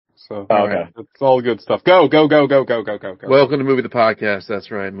So Okay. it's all good stuff. Go. Welcome to Movie the Podcast. That's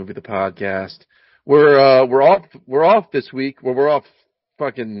right, Movie the Podcast. We're off this week. Well, we're off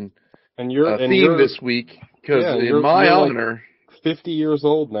fucking theme this week because in my honor, like 50 years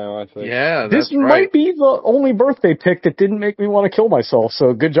old now, I think. Yeah, this that's right. might be the only birthday pick that didn't make me want to kill myself.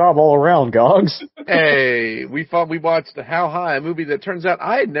 So good job all around, Goggs. Hey, we watched How High, a movie that turns out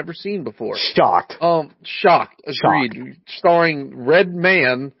I had never seen before. Shocked. Shocked. Agreed. Starring Red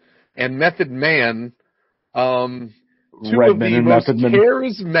Man and Method Man. Two of the most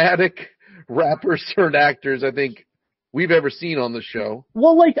charismatic rappers turned actors I think we've ever seen on the show.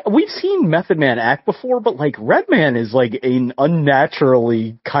 Well, like, we've seen Method Man act before, but, like, Redman is, like, an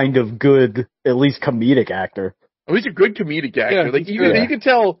unnaturally kind of good, at least comedic actor. Oh, he's a good comedic actor. Yeah, like, you can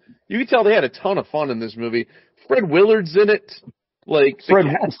tell they had a ton of fun in this movie. Fred Willard's in it. Like, Fred,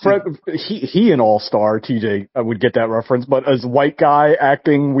 he an all-star, TJ, I would get that reference, but as a white guy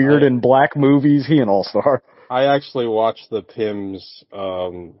acting weird in black movies, he an all-star. I actually watched the Pims,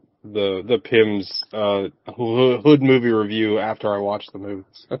 the Pims hood movie review after I watched the movie.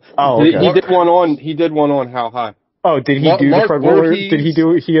 Oh, okay. He did one on How High. Oh, did he do the Fred Willard? Did he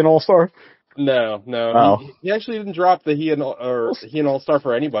do he an all-star? No. Oh. He actually didn't drop the he an all-star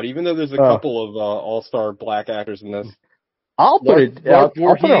for anybody, even though there's a couple of all-star black actors in this. I'll put it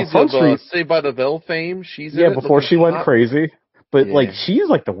on Front Street. Saved by the Bell fame. She's in it before she went crazy. But like, she's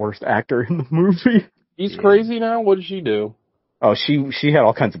like the worst actor in the movie. She's crazy now. What did she do? Oh, she had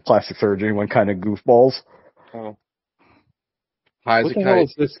all kinds of plastic surgery and went kind of goofballs. Oh. What the hell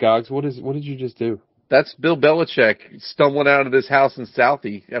is this, Goggs? What did you just do? That's Bill Belichick stumbling out of this house in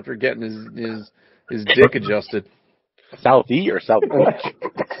Southie after getting his dick adjusted. Southie or South Beach?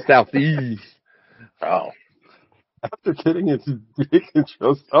 Southie. Oh. After getting his dick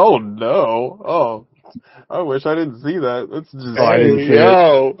adjusted. Oh no. Oh. I wish I didn't see that. That's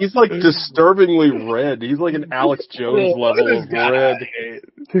just He's like disturbingly red. He's like an Alex Jones level of red.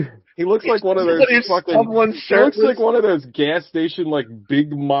 He looks like one of those He looks like one of those gas station like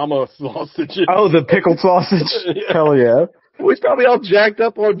Big Mama sausages. Oh, the pickled sausage. Yeah. Hell yeah. Well, he's probably all jacked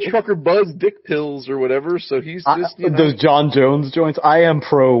up on Trucker Buzz dick pills or whatever, so he's just, those John Jones joints. I am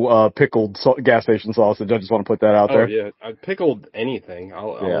pro pickled gas station sausage. I just want to put that out there. Oh, yeah. I pickled anything.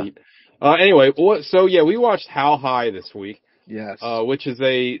 I'll eat. Anyway, we watched How High this week. Yes. Which is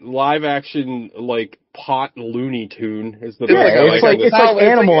a live-action, like, pot Looney Tune. It's like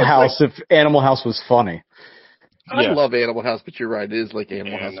Animal House if Animal House was funny. I love Animal House, but you're right. It is like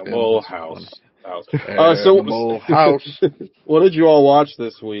Animal House. Animal House. House. What did you all watch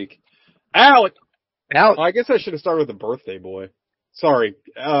this week? Alec! I guess I should have started with the birthday boy. Sorry.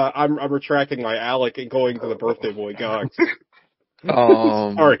 I'm retracting my Alec and going to the birthday boy, Goggs.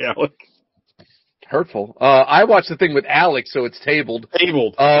 Sorry, Alec. Hurtful. I watched the thing with Alex, so it's tabled. I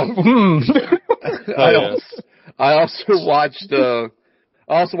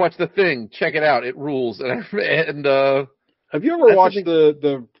also watched The Thing. Check it out. It rules. And have you ever watched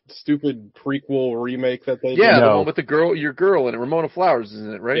the stupid prequel remake that they did? Yeah, the one with your girl in it. Ramona Flowers is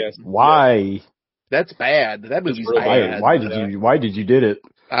in it, right? Yes. Why? That's bad. That movie's really bad. Why did you did it?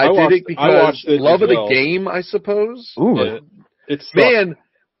 I did it because love of the game, I suppose. Ooh.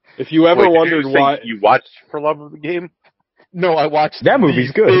 If you ever wondered why you watched for love of the game, no, I watched that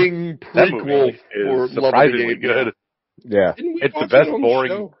movie's good. Thing prequel for surprisingly good. Yeah, it's the best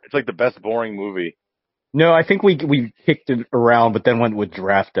boring. It's like the best boring movie. No, I think we kicked it around, but then went with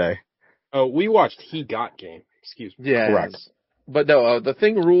Draft Day. Oh, we watched He Got Game. Excuse me. Yeah, correct. But no, The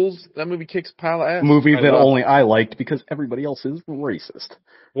Thing rules. That movie kicks a pile of ass. Movie that only I liked because everybody else is racist.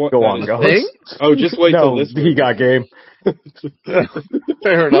 Go on, go. Oh, just wait till this movie. He Got Game.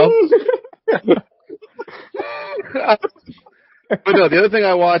 Fair enough. But no, the other thing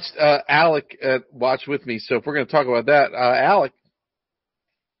I watched, Alec watched with me. So if we're going to talk about that, Alec.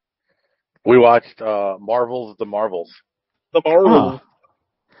 We watched Marvel's The Marvels. The Marvels.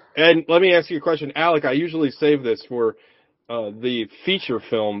 And let me ask you a question. Alec, I usually save this for the feature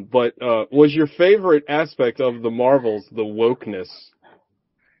film, but was your favorite aspect of The Marvels the wokeness?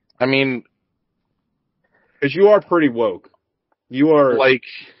 I mean, because you are pretty woke. You are, like,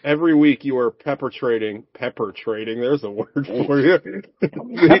 every week you are perpetrating, there's a word for you.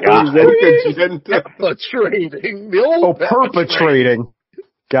 Perpetrating.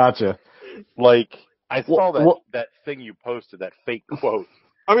 Gotcha. Like, I saw that thing you posted, that fake quote.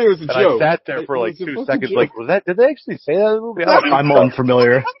 I mean, it was a joke. I sat there for like 2 seconds, like, did they actually say that in the movie? I'm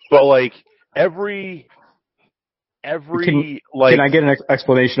unfamiliar. But like, every can I get an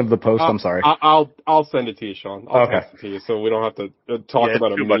explanation of the post? I'm sorry. I'll send it to you, Sean. I'll text it to you, so we don't have to talk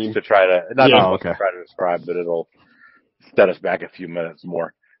about it too much to try to try to describe, but it'll set us back a few minutes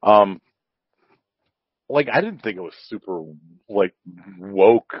more. Like, I didn't think it was super, like,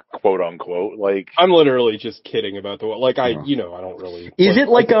 woke, quote unquote. Like, I'm literally just kidding about the, like, I don't really. Is it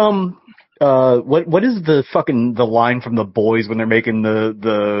like, what is the line from The Boys when they're making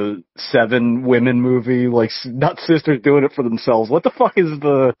the 7 women movie? Like, not sisters doing it for themselves. What the fuck is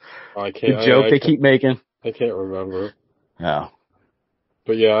the joke they keep making? I can't remember. No.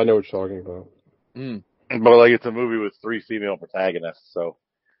 But yeah, I know what you're talking about. But, like, it's a movie with 3 female protagonists, so.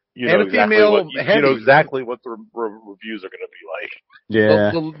 You know exactly what the reviews are going to be like.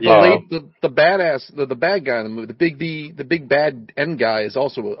 Yeah. The badass, the bad guy in the movie, the big bad end guy is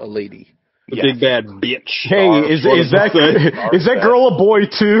also a lady. The big bad bitch. Hey, is that girl a boy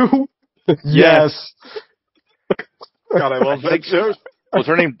too? Yes. God, I love that joke. Was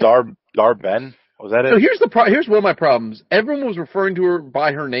her name Ben? Was that it? So here's one of my problems. Everyone was referring to her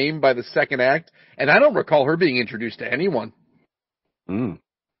by her name by the second act, and I don't recall her being introduced to anyone.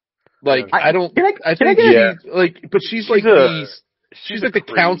 Like, I don't. But she's like the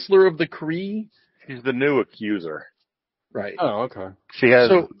counselor of the Kree. She's the new accuser. Right. Oh, okay. She has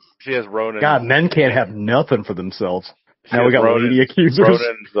Ronan. God, men can't have nothing for themselves. Now we got lady accusers.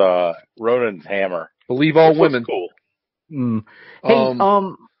 Ronan's hammer. Believe all women. Cool. Hey,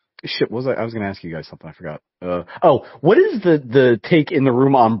 shit, I was going to ask you guys something. I forgot. What is the take in the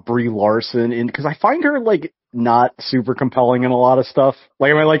room on Brie Larson? Because I find her, like, not super compelling in a lot of stuff.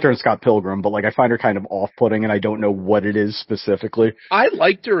 Like, I mean, I liked her in Scott Pilgrim, but, like, I find her kind of off-putting, and I don't know what it is specifically. I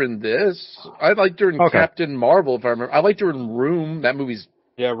liked her in this. I liked her in Captain Marvel, if I remember. I liked her in Room. That movie's...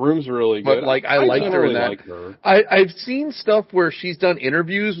 Yeah, Room's really good. But, like, I liked her in that. Like her. I've seen stuff where she's done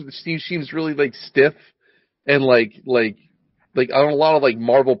interviews, which seems really, like, stiff, and, like on a lot of, like,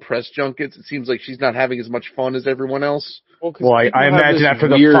 Marvel press junkets, it seems like she's not having as much fun as everyone else. Well, I imagine after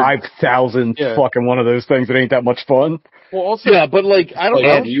the 5,000 fucking one of those things, it ain't that much fun. Well, also, yeah, but, like, I don't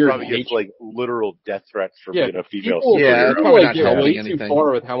know. She probably gets, like, literal death threats from being a female superhero. People like, get way too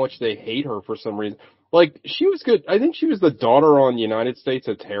far with how much they hate her for some reason. Like, she was good. I think she was the daughter on United States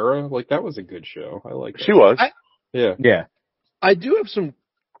of Terra. Like, that was a good show. I like that. She was. Yeah. I do have some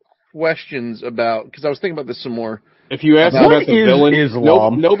questions about, because I was thinking about this some more. If you ask about the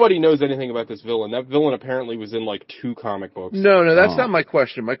villain, nobody knows anything about this villain. That villain apparently was in, like, 2 comic books. No, that's not my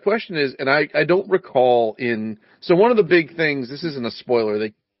question. My question is, and I don't recall so one of the big things, this isn't a spoiler,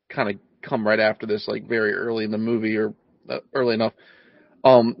 they kind of come right after this, like, very early in the movie, or early enough.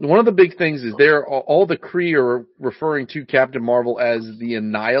 One of the big things is all the Kree are referring to Captain Marvel as the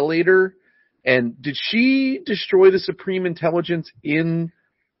Annihilator. And did she destroy the Supreme Intelligence in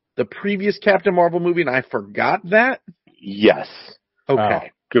the previous Captain Marvel movie, and I forgot that? Yes.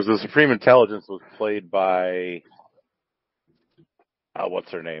 Okay. Because the Supreme Intelligence was played by,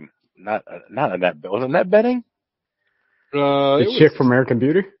 what's her name? Not Annette. Was it Annette Bening? The chick from American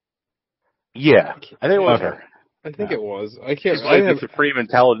Beauty? Yeah. I think it was her. I think it was. I can't. She played the Supreme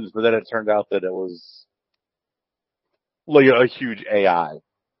Intelligence, but then it turned out that it was like a huge AI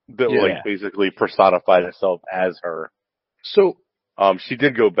that like basically personified itself as her. So, she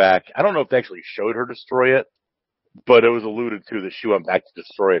did go back. I don't know if they actually showed her destroy it, but it was alluded to that she went back to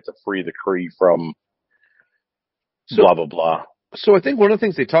destroy it to free the Kree from blah, blah, blah. So I think one of the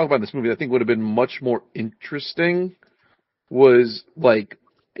things they talk about in this movie that I think would have been much more interesting was, like,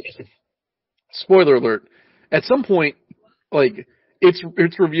 spoiler alert, at some point, like, it's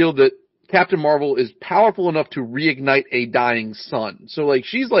revealed that Captain Marvel is powerful enough to reignite a dying sun. So, like,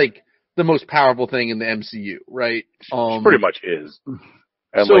 she's, like, the most powerful thing in the MCU, right? She pretty much is.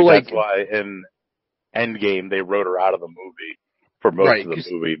 And so, like, that's why in Endgame they wrote her out of the movie for most of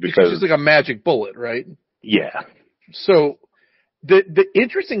the movie. Because she's like a magic bullet, right? Yeah. So the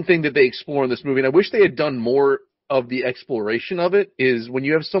interesting thing that they explore in this movie, and I wish they had done more of the exploration of it, is when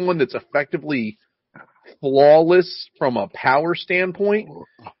you have someone that's effectively flawless from a power standpoint,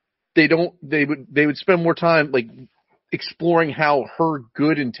 they would spend more time, like, exploring how her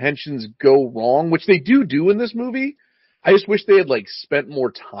good intentions go wrong, which they do in this movie. I just wish they had, like, spent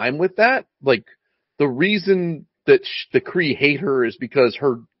more time with that. Like, the reason that the Kree hate her is because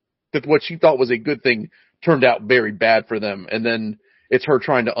that what she thought was a good thing turned out very bad for them, and then it's her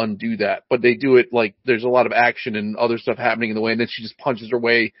trying to undo that. But they do it, like, there's a lot of action and other stuff happening in the way, and then she just punches her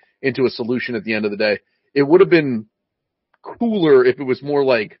way into a solution at the end of the day. It would have been cooler if it was more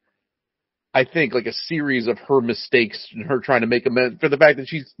like, I think, like a series of her mistakes and her trying to make amends for the fact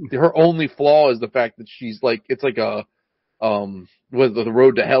that her only flaw is the fact that she's like, it's like whether the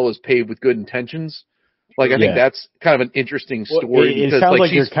road to hell is paved with good intentions. Like, I think that's kind of an interesting story. It sounds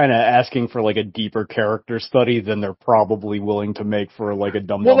like you're kind of asking for, like, a deeper character study than they're probably willing to make for, like, a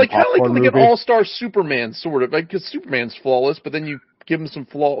dumb popcorn movie. Like an all-star Superman, sort of. Like, because Superman's flawless, but then you give him some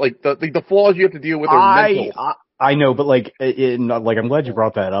flaw, like the flaws you have to deal with are mental. I know, but like, I'm glad you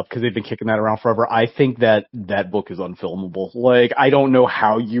brought that up because they've been kicking that around forever. I think that book is unfilmable. Like, I don't know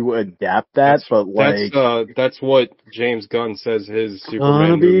how you adapt that, that's what James Gunn says his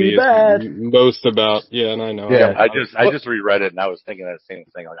Superman movie is most about. Yeah, and I know. Yeah, I just reread it and I was thinking that same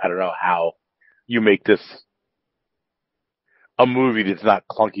thing. Like, I don't know how you make this a movie that's not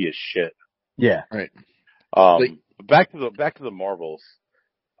clunky as shit. Yeah, right. Back to the Marvels.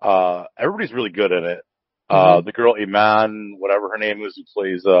 Everybody's really good in it. The girl Iman, whatever her name is, who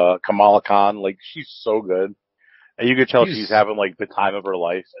plays Kamala Khan, like, she's so good. And you could tell she's having like the time of her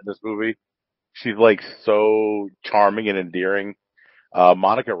life in this movie. She's like so charming and endearing.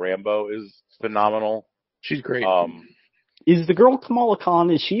 Monica Rambeau is phenomenal. She's great. Is the girl Kamala Khan,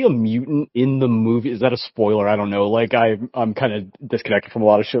 is she a mutant in the movie? Is that a spoiler? I don't know. Like, I'm kind of disconnected from a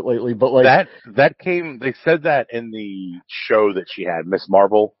lot of shit lately, but like... They said that in the show that she had, Miss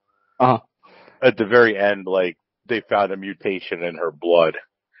Marvel. At the very end, like, they found a mutation in her blood.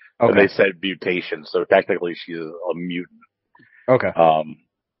 Okay. And they said mutation, so technically she's a mutant. Okay.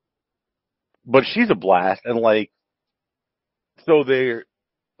 But she's a blast, and like, so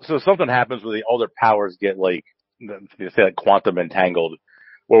something happens where all their powers get like, they say like quantum entangled,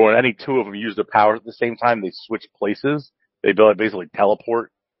 where when any two of them use their powers at the same time, they switch places. They basically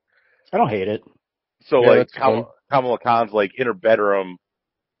teleport. I don't hate it. So like, Kamala Khan's like in her bedroom,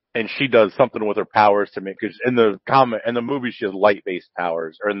 and she does something with her powers to make, cause in the movie she has light-based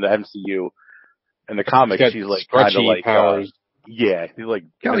powers, or in the MCU, in the comics she's like kind of like, powers. Yeah, she's like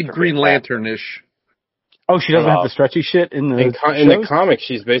kind of like Green Lantern-ish. Oh, she doesn't have the stretchy shit in the in the comics.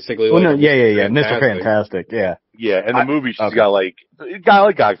 She's basically like Mr. Fantastic. Yeah. Yeah, in the movie she's got like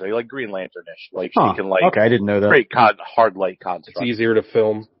goggs, like Green Lantern-ish. Like she can like I didn't know that. Create hard light constructs. It's easier to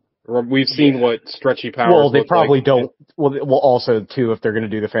film. We've seen what stretchy powers. Well, they probably don't. Well, also too, if they're going to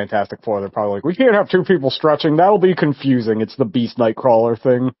do the Fantastic Four, they're probably like, we can't have two people stretching. That'll be confusing. It's the Beast Nightcrawler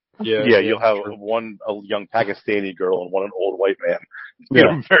thing. Yeah, you'll have a young Pakistani girl and an old white man.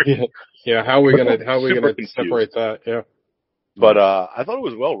 Yeah. How are we gonna separate that? Yeah. But I thought it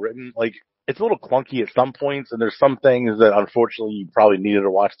was well written. Like, it's a little clunky at some points, and there's some things that unfortunately you probably needed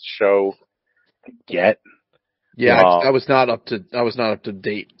to watch the show to get. Yeah, I was not up to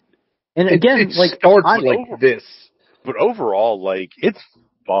date. And again, it starts like this. But overall, like, it's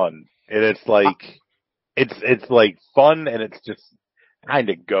fun. And it's like, it's like fun, and it's just kind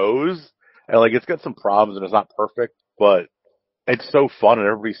of goes. And like, it's got some problems and it's not perfect, but it's so fun and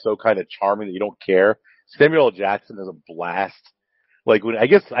everybody's so kind of charming that you don't care. Samuel L. Jackson is a blast. Like, I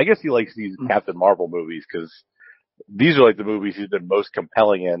guess he likes these Captain Marvel movies, because these are like the movies he's been most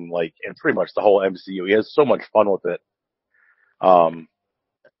compelling in, like, in pretty much the whole MCU. He has so much fun with it.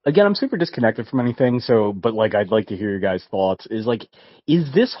 Again, I'm super disconnected from anything, but like, I'd like to hear your guys' thoughts. Is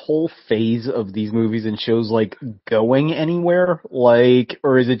this whole phase of these movies and shows like going anywhere? Like,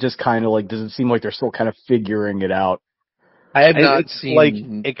 or is it just kind of like, does it seem like they're still kind of figuring it out? I have not seen. Like,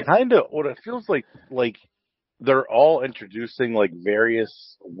 it kind of, what it feels like they're all introducing like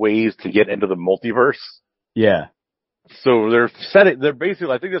various ways to get into the multiverse. Yeah. So they're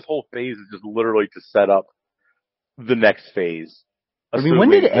basically, I think this whole phase is just literally to set up the next phase. I mean, when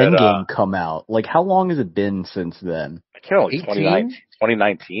did Endgame come out? Like, how long has it been since then? I can't know, like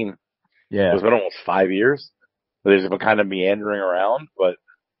 2019. Yeah. It's been almost 5 years. They've been kind of meandering around, but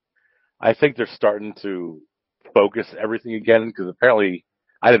I think they're starting to focus everything again, because apparently,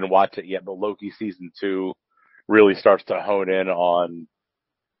 I didn't watch it yet, but Loki season 2 really starts to hone in on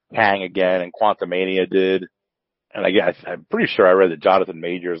Kang again, and Quantumania did. And I'm pretty sure I read that Jonathan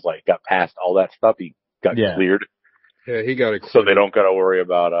Majors like got past all that stuff. He got cleared. Yeah, he got it. So they don't got to worry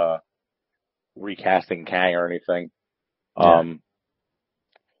about recasting Kang or anything. Yeah.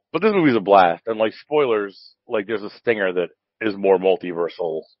 But this movie's a blast, and like, spoilers, like, there's a stinger that is more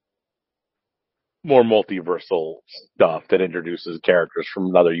multiversal stuff that introduces characters from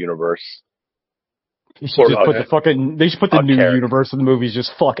another universe. They should put the new universe in the movies,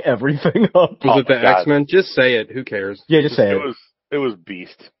 just fuck everything up. Was it the X-Men? Just say it. Who cares? Yeah, just say it. It was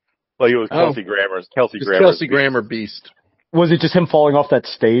Beast. Like, it was Kelsey Grammer Beast. Was it just him falling off that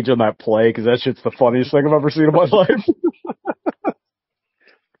stage on that play? Because that shit's the funniest thing I've ever seen in my life.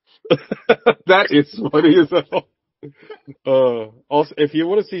 That is funny as hell. Also, if you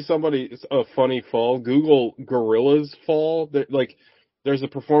want to see a funny fall, Google Gorillas fall. There's a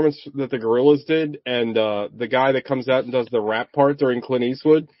performance that the Gorillas did, and the guy that comes out and does the rap part during Clint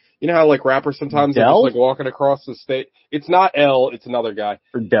Eastwood. You know how like rappers sometimes are just like walking across the stage. It's not L, it's another guy.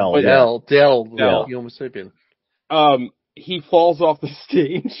 Or Del. Del. Homo sapien. He falls off the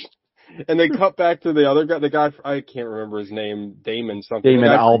stage, and they cut back to the other guy. The guy I can't remember his name, Damon something. Damon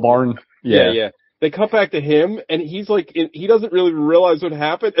Albarn. Yeah. They cut back to him, and he's like, he doesn't really realize what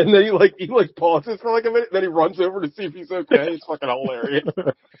happened, and then he pauses for like a minute, and then he runs over to see if he's okay. It's fucking hilarious.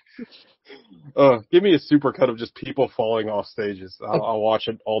 Give me a supercut of just people falling off stages. I'll watch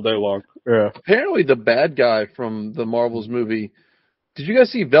it all day long. Yeah. Apparently, the bad guy from the Marvels movie. Did you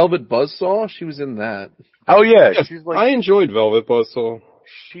guys see Velvet Buzzsaw? She was in that. Oh yeah, she's I enjoyed Velvet Buzzsaw.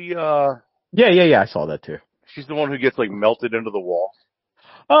 She Yeah, I saw that too. She's the one who gets melted into the wall.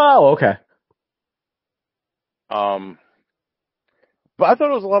 Oh, okay. But I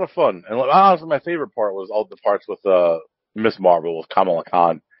thought it was a lot of fun, and honestly, my favorite part was all the parts with Miss Marvel with Kamala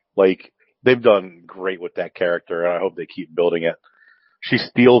Khan. They've done great with that character, and I hope they keep building it. She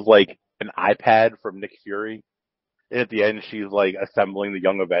steals an iPad from Nick Fury, and at the end, she's assembling the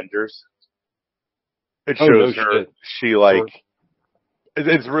Young Avengers. It shows her. She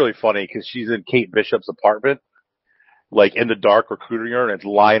it's really funny because she's in Kate Bishop's apartment, in the dark, recruiting her, and it's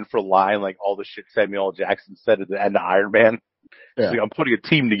line for line, all the shit Samuel L. Jackson said at the end of Iron Man. Yeah. She's I'm putting a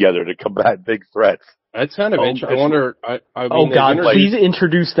team together to combat big threats. That's kind of interesting. I wonder. God, please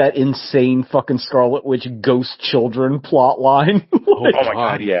introduce that insane fucking Scarlet Witch ghost children plot line. Oh my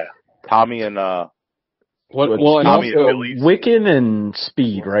God, yeah. Tommy and Tommy and Wiccan and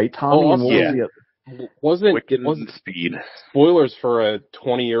Speed, right? Tommy Wasn't Speed. Spoilers for a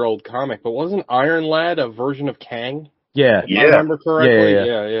 20-year-old comic, but wasn't Iron Lad a version of Kang? Yeah. If I remember correctly.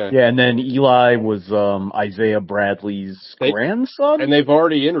 Yeah. And then Eli was Isaiah Bradley's grandson? And they've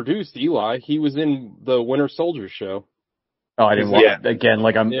already introduced Eli. He was in the Winter Soldier show. Oh, I didn't watch it. Again,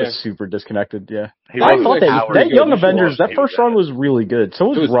 I'm super disconnected, I thought that Young Avengers, that first run was really good. So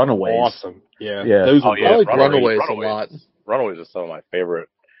was Runaways. Awesome. Yeah. I like Runaways a lot. Runaways is some of my favorite.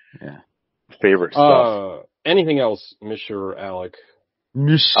 Yeah. Favorite stuff. Anything else, Mr. Alec?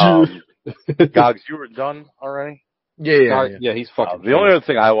 Goggs, you were done already? Yeah, he's fucking. The only other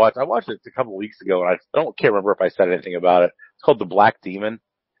thing I watched it a couple weeks ago, and I can't remember if I said anything about it. It's called The Black Demon.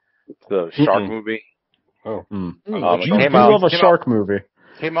 It's the shark movie. Oh. You love a shark movie.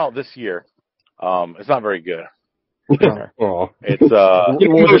 Came out this year. It's not very good. Oh. It's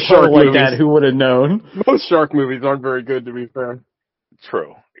most shark like that. Who would have known? Most shark movies aren't very good, to be fair.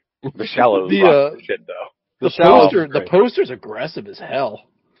 True. The Shallow is shit though. The poster's aggressive as hell.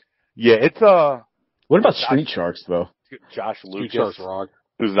 Yeah, it's What about Street Sharks though? Josh Lucas, Street Sharks rock.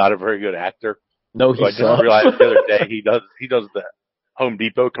 Who's not a very good actor. No, he's I just realized the other day he does the Home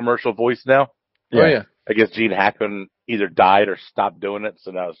Depot commercial voice now. Yeah. Oh yeah. I guess Gene Hackman either died or stopped doing it,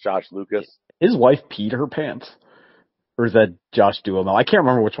 so now it's Josh Lucas. His wife peed her pants. Or is that Josh Duhamel? I can't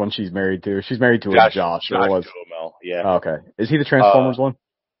remember which one she's married to. She's married to Josh Duhamel, yeah. Oh, okay. Is he the Transformers one?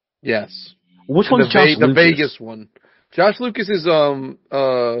 Yes. Which one's Josh Lucas? The Vegas one. Josh Lucas is Glory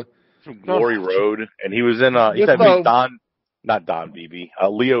Road, and he was in not Don Beebe,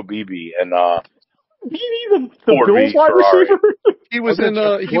 Leo Beebe, and the Bills wide receiver. He was in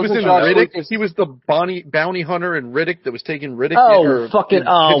Riddick. He was the bounty hunter in Riddick that was taking Riddick.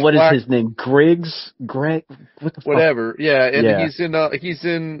 What is his name? Greg? What the fuck? Whatever. Yeah, and he's in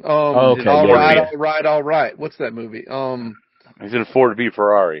All Right. What's that movie? He's in Ford v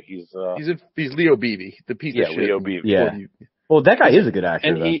Ferrari. He's Leo Beebe, the piece of shit. Leo Beebe. Yeah. Well, that guy is a good actor.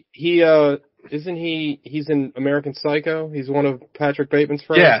 And he's in American Psycho. He's one of Patrick Bateman's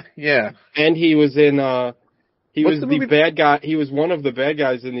friends. Yeah. And he was in he was the bad guy. He was one of the bad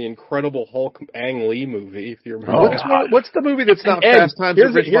guys in the Incredible Hulk Ang Lee movie. If you remember. What's the movie that's not Fast Times at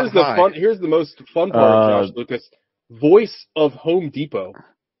Ridgemont High? Here's the most fun part of Josh Lucas. Voice of Home Depot.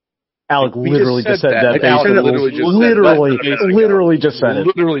 Alec literally just said that. Literally just said it.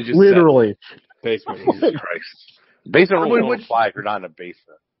 Literally. Basement. Jesus Christ. Basement won't fly if you're not in a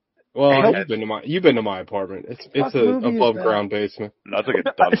basement. Well, you've been to my apartment. It's an above ground basement. No, it's like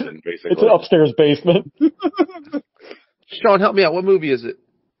a dungeon, basically. It's an upstairs basement. Sean, help me out. What movie is it?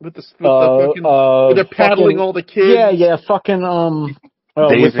 With the fucking where they're paddling all the kids. Yeah, fucking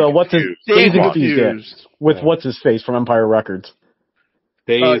Dazed and Confused. With what's his face from Empire Records.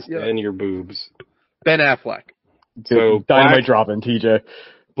 Dazed and your boobs. Ben Affleck. So dynamite dropping, TJ.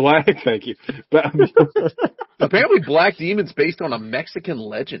 Thank you. Apparently, Black Demon's based on a Mexican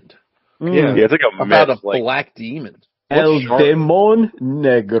legend. Yeah, it's like a about a black demon. El Demon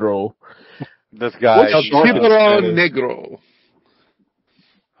Negro. This guy. El Demon Negro.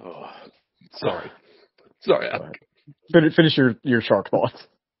 Oh, sorry. Finish your shark thoughts.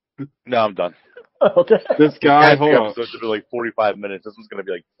 No, I'm done. Okay. This guy, hold on. This will be 45 minutes. This one's going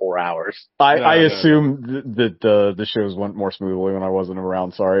to be 4 hours. I assume that the shows went more smoothly when I wasn't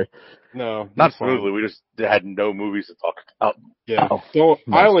around. Sorry. No, not smoothly. We just had no movies to talk about. Yeah. So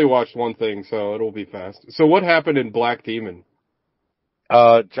I only watched one thing, so it'll be fast. So what happened in Black Demon?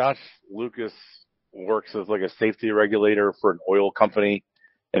 Josh Lucas works as like a safety regulator for an oil company,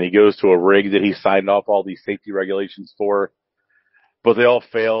 and he goes to a rig that he signed off all these safety regulations for, but they all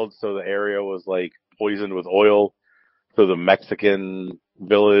failed, so the area was like poisoned with oil. So the Mexican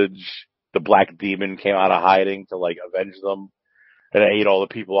village, the Black Demon, came out of hiding to like avenge them, and it ate all the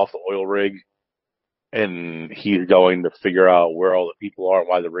people off the oil rig. And he's going to figure out where all the people are and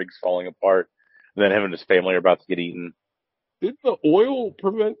why the rig's falling apart. And then him and his family are about to get eaten. Wouldn't the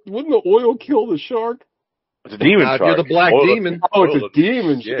oil kill the shark? It's a demon shark. You're the Black Demon. Oh, it's a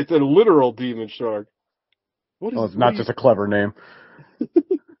demon. Shit. It's a literal demon shark. It's not just a clever name.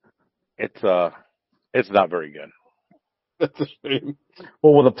 It's not very good. That's a shame.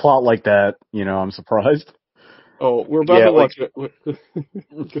 Well, with a plot like that, I'm surprised. Oh, we're about to watch it.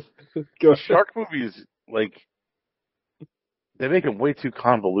 Go. Shark movies, like, they make them way too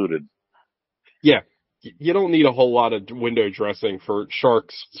convoluted. Yeah. You don't need a whole lot of window dressing for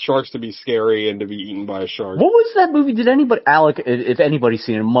sharks to be scary and to be eaten by a shark. What was that movie? Did anybody, Alec, if anybody's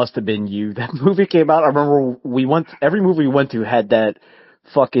seen it, it must have been you. That movie came out. I remember every movie we went to had that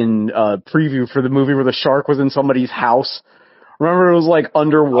fucking preview for the movie where the shark was in somebody's house. Remember it was like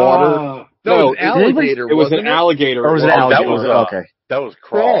underwater? No, it was an alligator. It was an alligator. Or was it an alligator? Okay. That was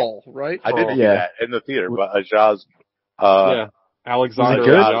Crawl, right? I did see that in the theater, but Ajaz, Alexander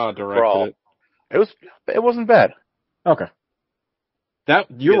Ajaz directed it. It wasn't bad. Okay.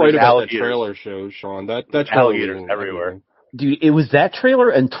 You're right about that trailer show, Sean. That alligators everywhere. Dude, it was that trailer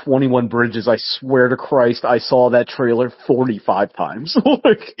and 21 Bridges. I swear to Christ, I saw that trailer 45 times.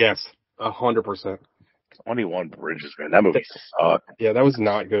 Yes, 100%. 21 Bridges, man. That movie sucked. Yeah, that was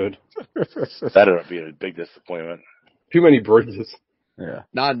not good. That ended up being a big disappointment. Too many bridges. Yeah.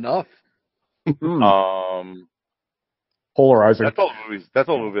 Not enough. Polarizing. That's all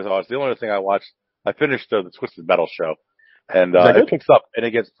the movies I watched. The only thing I watched, I finished the Twisted Metal show. And it picks up and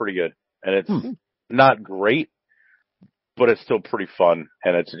it gets pretty good. And it's not great, but it's still pretty fun.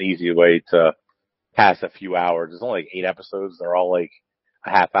 And it's an easy way to pass a few hours. There's only like 8 episodes. They're all like a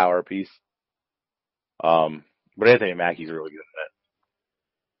half hour apiece. But Anthony Mackie's really good at it.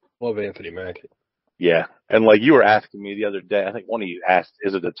 Love Anthony Mackie. Yeah. And like you were asking me the other day, I think one of you asked,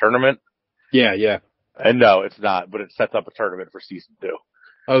 is it a tournament? Yeah. And no, it's not, but it sets up a tournament for season 2.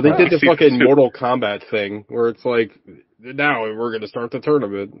 Oh, they did the fucking Mortal Kombat thing where it's like, now we're going to start the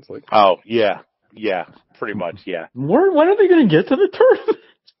tournament. It's like, oh, yeah. Yeah, pretty much, yeah. When are they going to get to the tournament?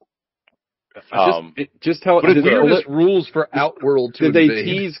 Just tell. But weirdest rules for Outworld to Did they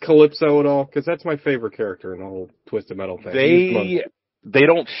tease Calypso at all? Because that's my favorite character in the whole Twisted Metal thing. They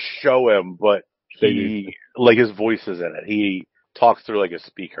don't show him, but like his voice is in it. He talks through like a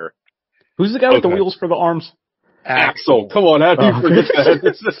speaker. Who's the guy with the wheels for the arms? Axel. Come on, how do you forget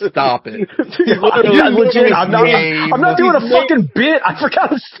that? Stop it. Legit, I'm not doing a fucking bit. I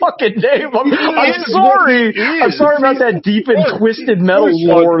forgot his fucking name. I'm sorry. I'm sorry about that deep and twisted metal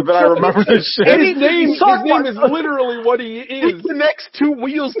lore that I remember this shit. His name is literally what he is. He connects 2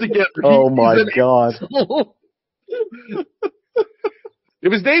 wheels together. Oh my god.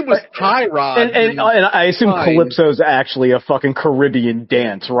 If his name was Tyrod. And I assume Calypso's actually a fucking Caribbean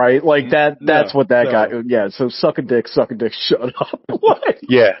dance, right? Like that's what that guy, yeah, so suck a dick, shut up.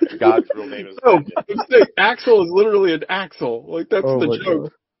 Yeah, God's real name is Axel is literally an Axel. Like that's the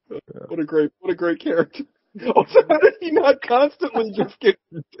joke. God. What a great character. Also, how did he not constantly just get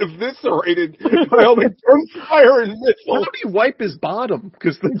eviscerated by all the gunfire and missiles? How did he wipe his bottom?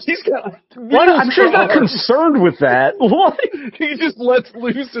 Because he's got. What? I'm sure he's not concerned with that. What? He just lets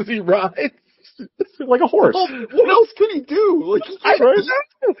loose as he rides. Like a horse. What else could he do? Like he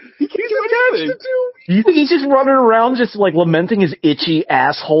can't do anything. You think he's just running around just like lamenting his itchy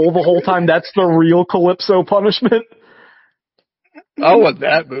asshole the whole time? That's the real Calypso punishment? I want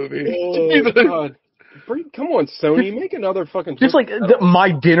that movie. Oh, God. Come on, Sony, make another fucking. Just like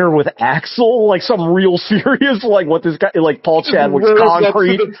My Dinner with Axel, like some real serious, like what this guy, like Paul Chadwick's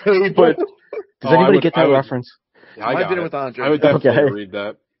Concrete. But does anybody get that reference? My Dinner with Andre. I would definitely read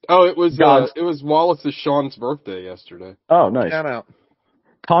that. Oh, it was Wallace's Sean's birthday yesterday. Oh, nice. Shout out.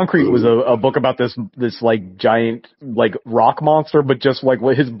 Concrete was a book about this like giant like rock monster, but just like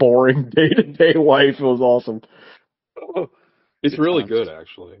his boring day-to-day life. It was awesome. It's really good,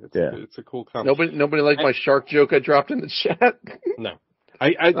 actually. It's a cool comic. Nobody liked my shark joke I dropped in the chat? No.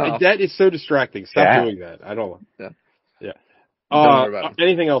 That is so distracting. Stop doing that. I don't want. Yeah. Yeah. Don't worry about it.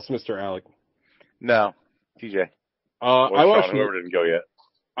 Anything else, Mr. Alec? No. TJ. I watched. Whoever didn't go yet.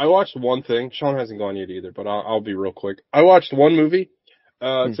 I watched one thing. Sean hasn't gone yet either, but I'll be real quick. I watched one movie.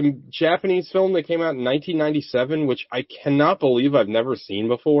 It's a Japanese film that came out in 1997, which I cannot believe I've never seen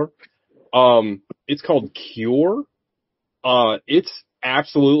before. It's called Cure. It's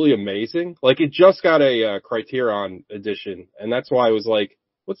absolutely amazing. Like, it just got a Criterion edition, and that's why I was like,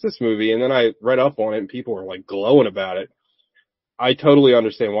 what's this movie? And then I read up on it, and people were like glowing about it. I totally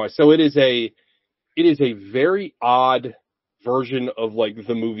understand why. So it is a very odd version of like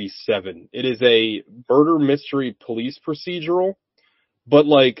the movie Seven. It is a murder mystery police procedural, but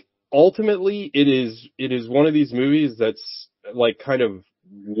like ultimately it is one of these movies that's like kind of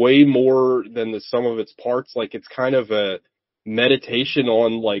way more than the sum of its parts. Like, it's kind of a meditation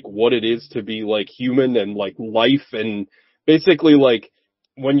on like what it is to be like human and like life, and basically like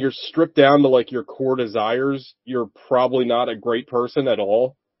when you're stripped down to like your core desires, you're probably not a great person at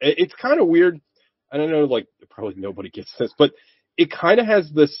all. It's kind of weird. I don't know, like, probably nobody gets this, but it kind of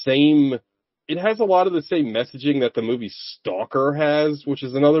has it has a lot of the same messaging that the movie Stalker has, which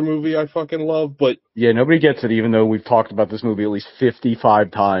is another movie I fucking love, but... Yeah, nobody gets it, even though we've talked about this movie at least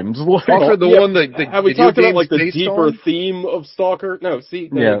 55 times. Stalker, the one that... Have we talked about, like, the deeper theme of Stalker? No, see,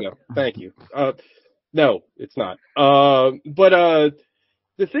 there you go. Thank you. No, it's not. But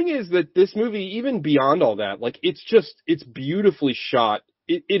the thing is that this movie, even beyond all that, like, it's beautifully shot.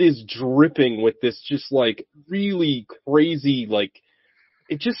 It is dripping with this just, like, really crazy, like,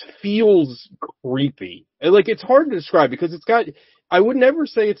 it just feels creepy. And, like, it's hard to describe because I would never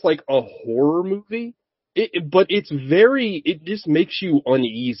say it's like a horror movie, but it just makes you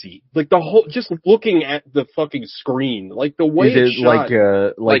uneasy. Like, just looking at the fucking screen, like the way it's shot. Is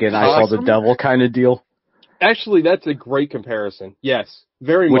it like an I Saw the Devil kind of deal? Actually, that's a great comparison. Yes,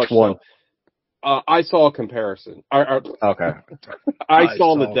 very much so. Which one? I Saw a Comparison. Okay. I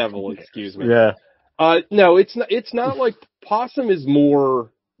Saw the Devil, excuse me. Yeah. No, it's not like Possum is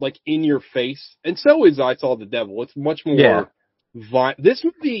more like in your face, and so is I Saw the Devil. It's much more this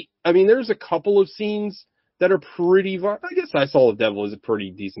movie, I mean, there's a couple of scenes that are pretty I guess I Saw the Devil is a pretty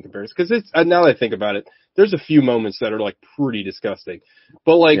decent comparison, because it's, now that I think about it, there's a few moments that are like pretty disgusting.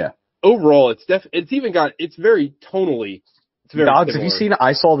 But like overall, it's very tonally, it's very Goggs, have you seen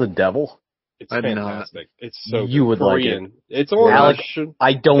I Saw the Devil? It's fantastic. It's so you would Korean. Like it. It's on Alex,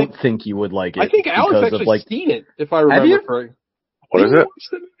 I don't think you would like it. I think Alex actually seen it, if I remember correctly. What is it?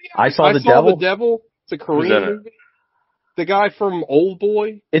 I Saw the Devil. It's a Korean movie. The guy from Old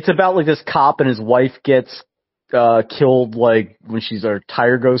Boy. It's about like this cop and his wife gets killed like when her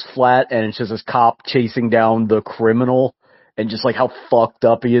tire goes flat, and it's just this cop chasing down the criminal. And just like how fucked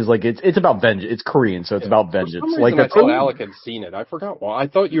up he is, like it's about vengeance. It's Korean, so it's about vengeance. For some reason, I thought Alec had seen it. I forgot why. I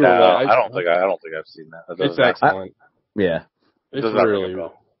thought you were. I don't think I've seen that. It's excellent.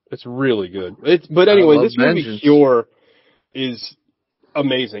 It's really good. But anyway, this movie Cure is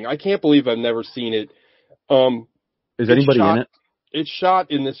amazing. I can't believe I've never seen it. Is anybody in it? It's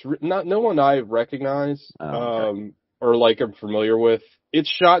shot in this. No one I recognize or like I'm familiar with. It's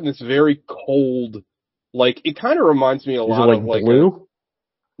shot in this very cold. Like, it kind of reminds me a lot of like blue.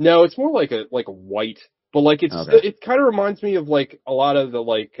 No, it's more like a white, but like it kind of reminds me of like a lot of the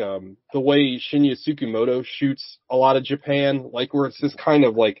like the way Shinya Tsukamoto shoots a lot of Japan, like where it's this kind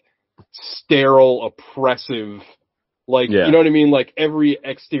of like sterile, oppressive, like you know what I mean? Like every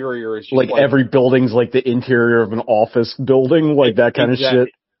exterior is just like every building's like the interior of an office building, like that kind of shit.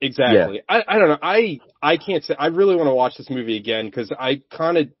 Exactly. Yeah. I don't know. I can't say. I really want to watch this movie again because I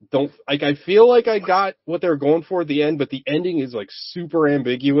kind of don't like. I feel like I got what they're going for at the end, but the ending is like super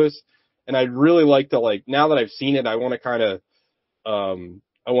ambiguous, and I'd really like to like now that I've seen it, I want to kind of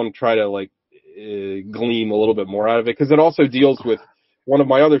I want to try to like glean a little bit more out of it because it also deals with one of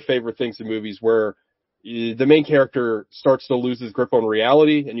my other favorite things in movies where the main character starts to lose his grip on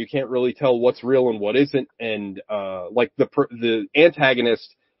reality, and you can't really tell what's real and what isn't, and like the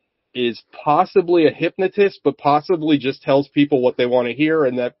antagonist is possibly a hypnotist, but possibly just tells people what they want to hear,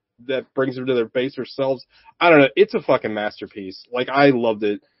 and that brings them to their baser selves. I don't know. It's a fucking masterpiece. Like, I loved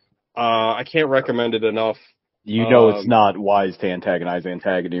it. I can't recommend it enough. You know it's not wise to antagonize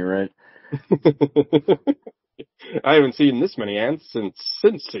antagony, right? I haven't seen this many ants since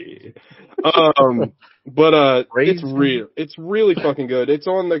Cincy. But it's really fucking good. It's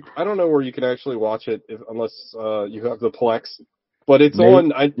on I don't know where you can actually watch it unless you have the Plex. But it's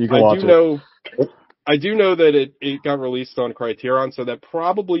on. I do know that it got released on Criterion, so that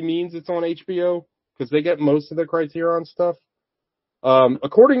probably means it's on HBO because they get most of the Criterion stuff.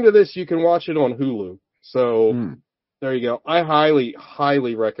 According to this, you can watch it on Hulu. So there you go. I highly,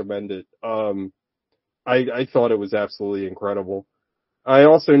 highly recommend it. I thought it was absolutely incredible. I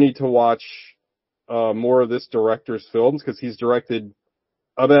also need to watch more of this director's films because he's directed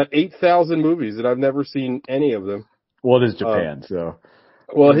about 8,000 movies, and I've never seen any of them. Well, it is Japan, so.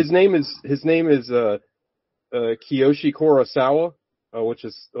 Well, his name is Kiyoshi Kurosawa, which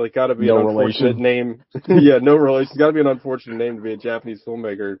is like got to be an unfortunate name. Yeah, no relation. Got to be an unfortunate name to be a Japanese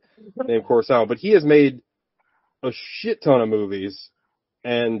filmmaker named Kurosawa. But he has made a shit ton of movies,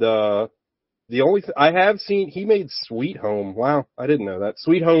 and the only I have seen, he made Sweet Home. Wow, I didn't know that.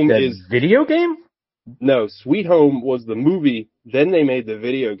 Sweet Home is video game. No, Sweet Home was the movie. Then they made the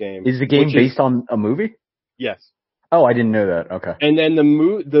video game. Is the game based on a movie? Yes. Oh, I didn't know that. Okay. And then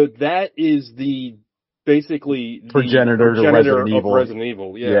that is the basically the progenitor of Resident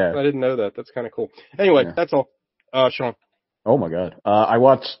Evil. Yeah, I didn't know that. That's kind of cool. Anyway, that's all. Sean. Oh my God. I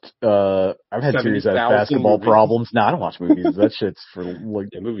watched, I've had series that have basketball problems. No, I don't watch movies. That shit's for like.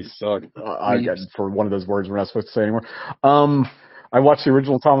 Yeah, movies suck. For one of those words we're not supposed to say anymore. I watched the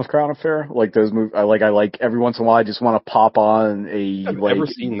original Thomas Crown Affair. Like those movies. I like every once in a while I just want to pop on a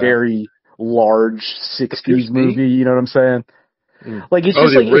very large 60s movie. You know what I'm saying? Like it's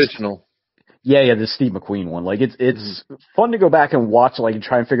just the original. Yeah, the Steve McQueen one. Like it's fun to go back and watch, like, and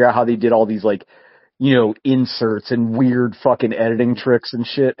try and figure out how they did all these, like, you know, inserts and weird fucking editing tricks and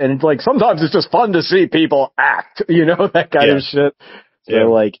shit. And it's like sometimes it's just fun to see people act, you know, that kind of shit. So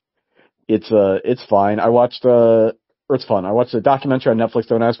like it's fine. It's fun. I watched a documentary on Netflix.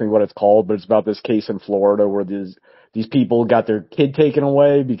 Don't ask me what it's called, but it's about this case in Florida where these people got their kid taken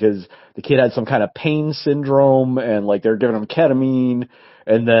away because the kid had some kind of pain syndrome, and like they're giving him ketamine,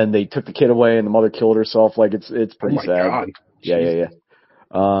 and then they took the kid away and the mother killed herself. Like it's pretty sad. God. Yeah.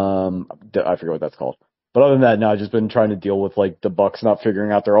 I forget what that's called. But other than that, no, I've just been trying to deal with like the Bucks not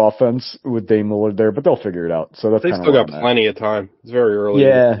figuring out their offense with Dame Lillard there, but they'll figure it out. So that's they still got plenty of time. It's very early.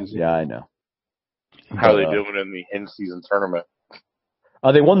 Yeah, I know. How are they doing in the in-season tournament?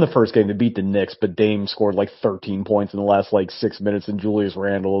 They won the first game. They beat the Knicks, but Dame scored like 13 points in the last like 6 minutes, and Julius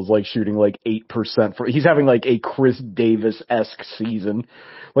Randle is like shooting like 8% he's having like a Chris Davis-esque season.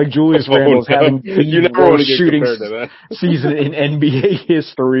 Like Julius Randle is having the worst shooting season in NBA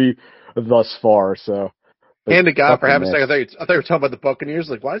history thus far. So. And to God, for having a second, I thought you were talking about the Buccaneers.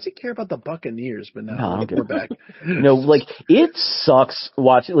 Like, why does he care about the Buccaneers? But now we're back. No, like, it sucks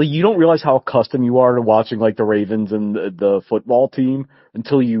watching. Like, you don't realize how accustomed you are to watching, like, the Ravens and the football team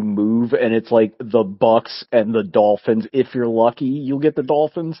until you move, and it's like the Bucks and the Dolphins. If you're lucky, you'll get the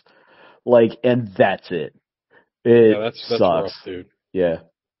Dolphins. Like, and that's it. That's rough, dude. Yeah.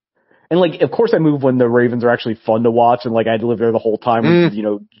 And, like, of course I move when the Ravens are actually fun to watch, and, like, I had to live there the whole time with, you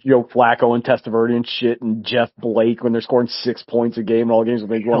know, Joe Flacco and Testaverde and shit, and Jeff Blake when they're scoring 6 points a game and all games,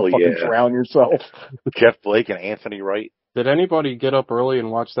 when you want to fucking drown yourself. Jeff Blake and Anthony Wright. Did anybody get up early and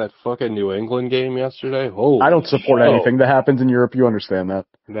watch that fucking New England game yesterday? I don't support anything that happens in Europe. You understand that.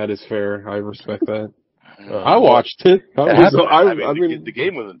 That is fair. I respect that. I watched it. I mean, the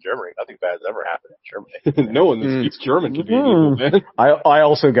game was in Germany. Nothing bad's ever happened in Germany. No one that speaks German can be evil, man. I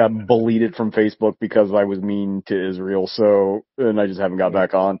also got deleted from Facebook because I was mean to Israel, and I just haven't got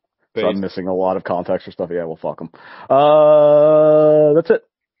back on. So I'm missing a lot of context or stuff. Yeah, well, fuck them. That's it.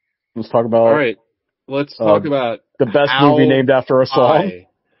 Let's talk about. All right. Let's talk about the best movie named after a song.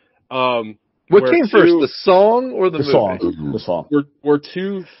 What came first, the song or the movie? Song. The song. Where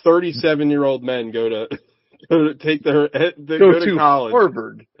two 37-year-old men go to take go to college.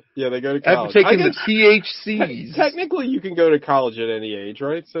 Harvard. Yeah, they go to college. After taking the THCs. Technically, you can go to college at any age,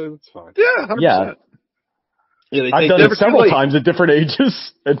 right? So it's fine. Yeah, 100%. Yeah, I've done it several times at different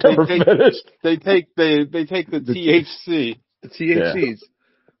ages and never finished. They take the THC. The THCs.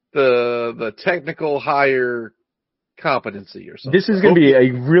 The technical higher competency or something. This is going to be a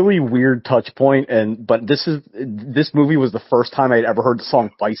really weird touch point, but this movie was the first time I'd ever heard the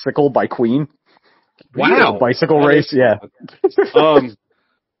song "Bicycle" by Queen. Wow, Bicycle Race, yeah.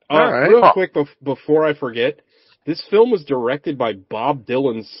 Right. Real quick before I forget, this film was directed by Bob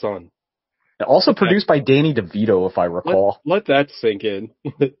Dylan's son. Also produced by Danny DeVito, if I recall. Let that sink in.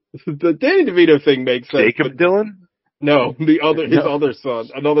 The Danny DeVito thing makes sense. Jacob Dylan? No, his other son,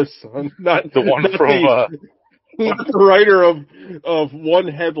 another son, not the one from. The writer of One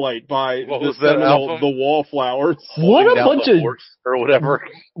Headlight by The Wallflowers. What a bunch of or whatever.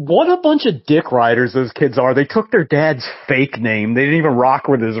 What a bunch of dick riders those kids are. They took their dad's fake name. They didn't even rock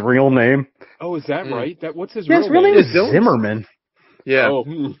with his real name. Oh, is that right? What's his real name? His real name is Zimmerman. Yeah.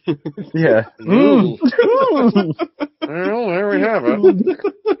 Oh. Yeah. Well, there we have it.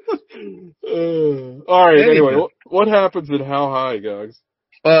 All right. Anyway, what happens in How High, Goggs?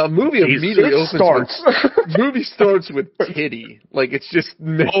 Movie immediately opens. Movie starts with titty. Like, it's just.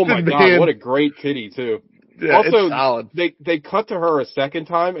 Oh my God! What a great titty too. Yeah, also, it's solid. They cut to her a second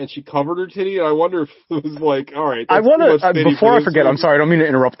time, and she covered her titty. And I wonder if it was like, all right. I want to before I forget. I'm sorry. I don't mean to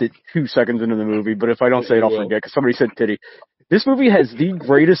interrupt it 2 seconds into the movie, but if I don't say it, I'll forget because somebody said titty. This movie has the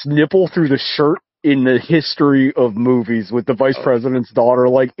greatest nipple through the shirt in the history of movies with the vice president's daughter.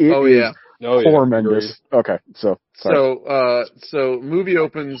 Like, it is horrendous. Okay, so sorry. So movie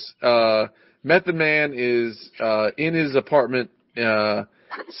opens, Method Man is in his apartment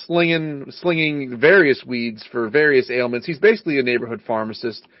slinging various weeds for various ailments. He's basically a neighborhood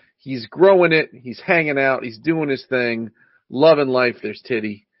pharmacist. He's growing it, he's hanging out, he's doing his thing, loving life. There's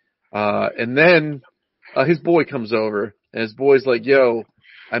Titty. And then his boy comes over, and his boy's like, yo,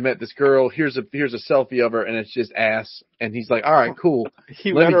 I met this girl, here's a selfie of her, and it's just ass. And he's like, all right, cool.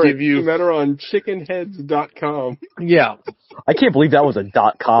 He met her on chickenheads.com. Yeah. I can't believe that was a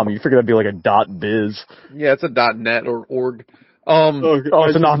 .com. You figured that'd be like a .biz. Yeah, it's a .net or org.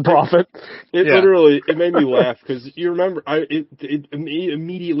 It's a nonprofit. It made me laugh because you remember, it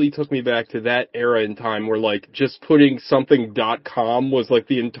immediately took me back to that era in time where like just putting something .com was like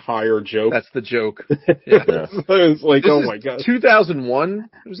the entire joke. That's the joke. Yeah. It's like, oh my god. 2001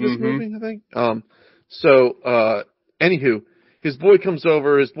 was this movie, I think. Anywho, his boy comes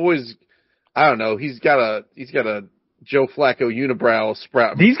over. His boy's, I don't know. He's got a Joe Flacco unibrow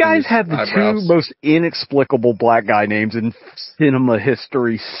sprout. These guys have the two most inexplicable black guy names in cinema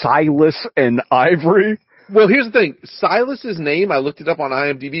history, Silas and Ivory. Well, here's the thing. Silas's name, I looked it up on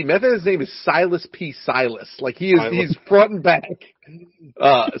IMDb. Method's name is Silas P. Silas. Like, he's front and back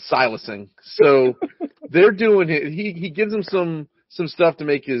silasing. So they're doing it. He gives him some stuff to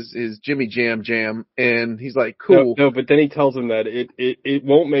make his Jimmy Jam, and he's like, cool. No, but then he tells him that it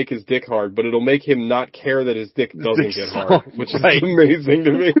won't make his dick hard, but it'll make him not care that his dick doesn't get hard, which is amazing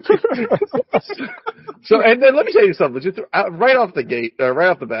to me. So, and then let me tell you something. Just right off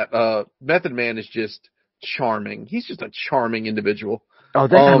the bat, Method Man is just charming. He's just a charming individual. Oh,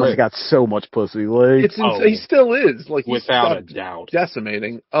 that guy must have got so much pussy. Like, he still is. Like, without a doubt,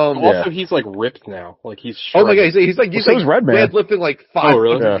 decimating. Also, he's like ripped now. Like, he's shredded. Oh my god, he's like deadlifting like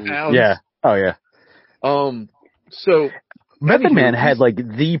 500 pounds. Yeah. Oh yeah. So Method Man had like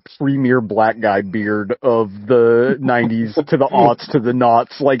the premier black guy beard of the 90s to the aughts to the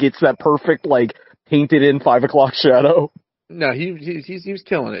knots. Like, it's that perfect like painted in 5 o'clock shadow. No, he was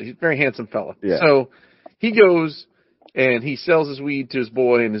killing it. He's a very handsome fella. Yeah. So he goes and he sells his weed to his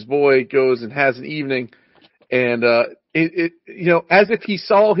boy, and his boy goes and has an evening, and as if he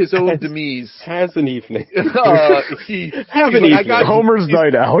saw his own demise. Has an evening. Homer's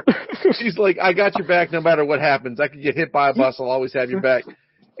night out. She's like, I got your back no matter what happens. I could get hit by a bus, I'll always have your back.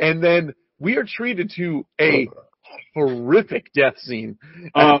 And then we are treated to a horrific death scene.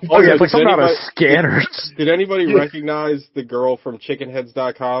 It's like something out of Scanners. Did anybody recognize the girl from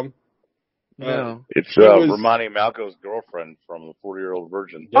chickenheads.com? No. It's Romani Malco's girlfriend from The 40-Year-Old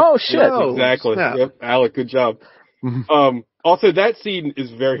Virgin. Yep. Oh, shit. No, exactly. Snap. Yep. Alec, good job. Also, that scene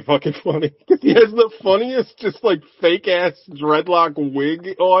is very fucking funny. He has the funniest, just like fake-ass dreadlock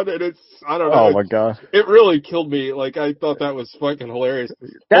wig on, and it's, I don't know. Oh my god. It really killed me. Like, I thought that was fucking hilarious.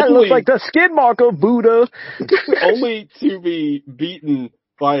 That looks like the skid mark of Buddha. Only to be beaten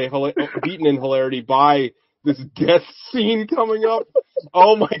in hilarity by this death scene coming up.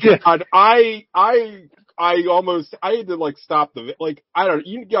 Oh my god. I had to like stop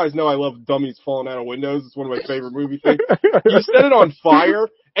you guys know I love dummies falling out of windows. It's one of my favorite movie things. You set it on fire,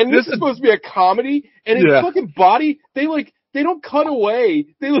 and this is supposed to be a comedy, and his fucking body, they don't cut away.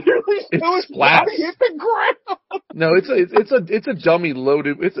 They literally show his body hit the ground. No, it's a dummy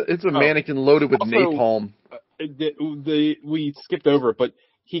loaded. It's a mannequin loaded with napalm. We skipped over it, but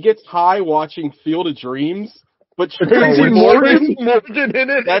he gets high watching Field of Dreams. But Tracy Morgan in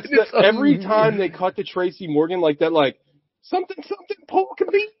it. That's every time they cut to Tracy Morgan like that, like something Paul can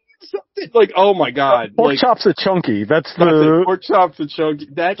be something like, oh my god, pork chops are chunky. Pork chops are chunky.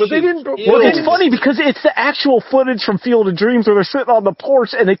 But they didn't. Well, it's funny because it's the actual footage from Field of Dreams where they're sitting on the porch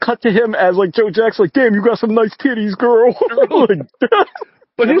and they cut to him as like Joe Jackson, like, damn, you got some nice titties, girl.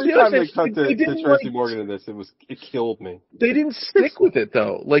 But every time they cut to Tracy Morgan in this, it killed me. They didn't stick with it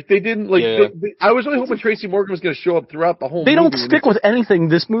though. Like they didn't I was really hoping Tracy Morgan was going to show up throughout the whole movie. They don't stick with anything.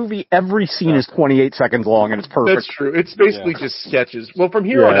 This movie, every scene is 28 seconds long and it's perfect. That's true. It's basically just sketches. Well, from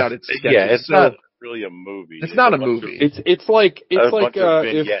here on out, it's sketches. Yeah, it's not really a movie. It's not a movie. It's like a bunch of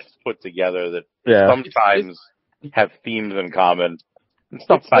vignettes put together that sometimes have themes in common. It's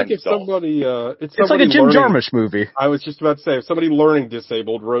like if somebody, it's like a Jim Jarmusch movie. I was just about to say, if somebody learning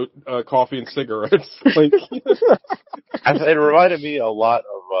disabled wrote Coffee and Cigarettes, like it reminded me a lot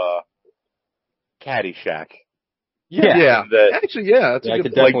of Caddyshack. Yeah. Actually, that's a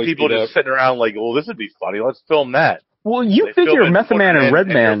good point. Like people just sitting around like, well, this would be funny. Let's film that. Well, you figure Method Man and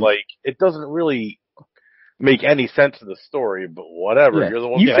Redman, like, it doesn't really make any sense of the story, but whatever. Yeah. You're the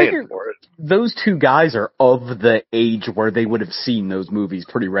one paying for it. Those two guys are of the age where they would have seen those movies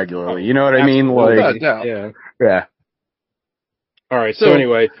pretty regularly. You know what I mean? Like, yeah. All right. So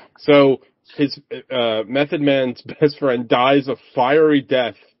anyway, his Method Man's best friend dies a fiery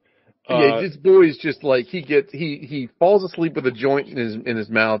death. This boy's just like he falls asleep with a joint in his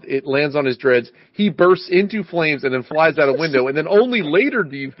mouth. It lands on his dreads. He bursts into flames and then flies out a window. And then only later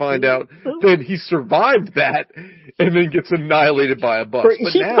do you find out that he survived that and then gets annihilated by a bus.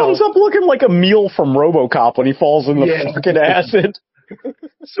 But he comes up looking like a meal from RoboCop when he falls in the fucking acid.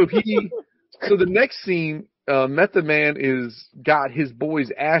 So the next scene, Method Man got his boy's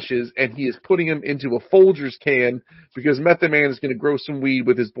ashes and he is putting them into a Folgers can because Method Man is going to grow some weed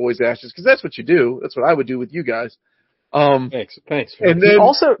with his boy's ashes because that's what you do. That's what I would do with you guys. Thanks. And then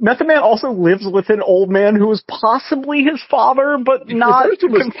Method Man also lives with an old man who is possibly his father, but not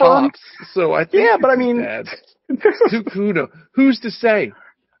confirmed. So I think but I mean, dad. Who knows? Who's to say?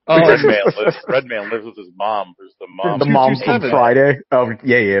 Red Man lives with his mom. Who's the mom? The mom from Friday. Oh,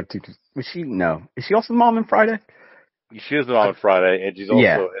 yeah. Was she? No. Is she also the mom in Friday? She is the mom in Friday, and she's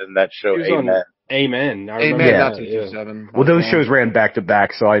also in that show, Amen. Amen. Amen, not 227. Well, those shows ran back to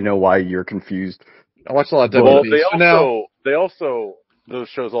back, so I know why you're confused. I watched a lot of WWE. Well, those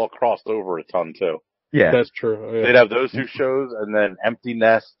shows all crossed over a ton, too. Yeah. That's true. Yeah. They'd have those two shows, and then Empty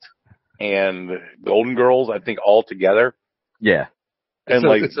Nest and Golden Girls, I think, all together. Yeah. And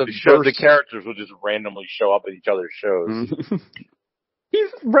the characters would just randomly show up at each other's shows. Mm-hmm.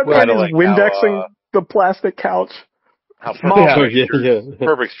 Red Man is Windexing the plastic couch. How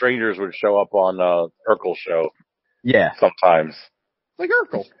Perfect Strangers would show up on Urkel's show. Yeah. Sometimes. Like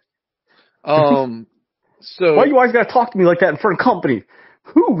Urkel. So why you always gotta talk to me like that in front of company?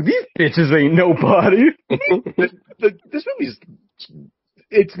 Who? These bitches ain't nobody. This movie's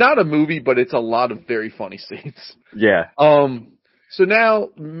it's not a movie, but it's a lot of very funny scenes. Yeah. So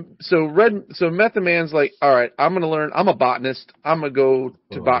Method Man's like, all right, I'm going to learn. I'm a botanist. I'm going to go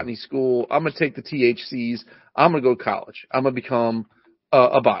to botany school. I'm going to take the THCs. I'm going to go to college. I'm going to become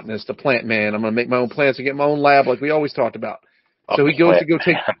a botanist, a plant man. I'm going to make my own plants and get my own lab like we always talked about. So he goes to go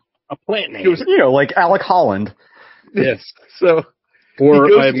take a plant man. Like Alec Holland. Yes. So,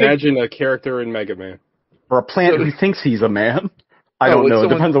 or I imagine a character in Mega Man. Or a plant who thinks he's a man. I don't know. It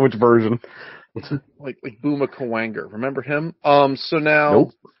depends on which version. Like Booma Kawanger. Remember him? So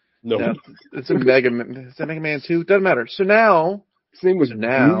now... Nope. It's a Mega Man. Is that Mega Man 2? Doesn't matter. So now... His name was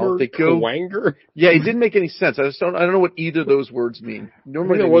Boomer Kawanger? Yeah, it didn't make any sense. I don't know what either of those words mean.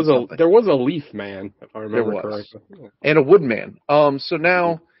 Normally there was a Leaf Man, if I remember correctly. And a Woodman. So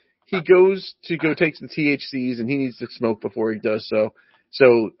now he goes to go take the THCs and he needs to smoke before he does so.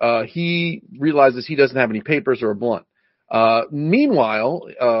 So he realizes he doesn't have any papers or a blunt. Meanwhile,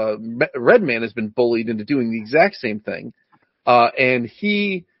 Red Man has been bullied into doing the exact same thing. And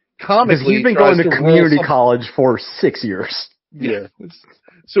he comically he's been going to community college for 6 years. Yeah.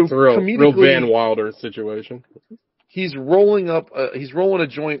 So it's a real Van Wilder situation. He's rolling a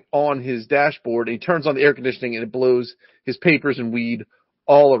joint on his dashboard and he turns on the air conditioning and it blows his papers and weed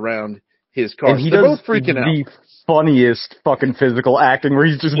all around his car. And they're both freaking out. The funniest fucking physical acting where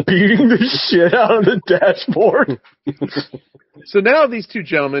he's just beating the shit out of the dashboard. So now these two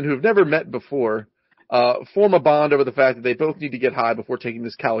gentlemen who have never met before form a bond over the fact that they both need to get high before taking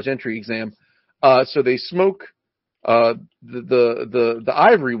this college entry exam. So they smoke the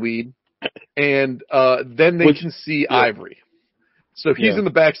ivory weed, and then they can see Ivory. So he's in the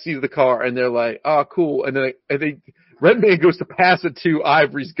back seat of the car, and they're like, "Oh, cool!" And then Red Man goes to pass it to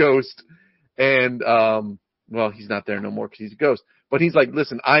Ivory's ghost, and he's not there no more because he's a ghost. But he's like,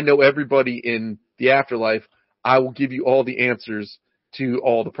 "Listen, I know everybody in the afterlife. I will give you all the answers to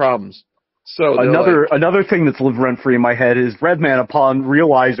all the problems." So another thing that's lived rent free in my head is Red Man, upon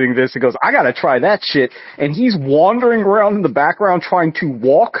realizing this, he goes, "I gotta try that shit," and he's wandering around in the background trying to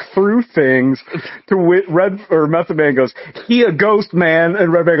walk through things. Method Man goes, "He a ghost man,"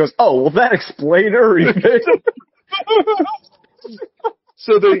 and Red Man goes, "Oh, well that explain everything."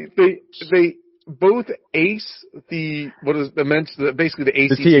 So they both ace basically the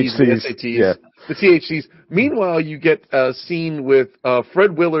ACTs, the SATs, the THCs. Meanwhile, you get a scene with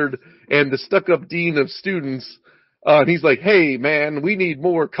Fred Willard and the stuck-up dean of students, and he's like, "Hey, man, we need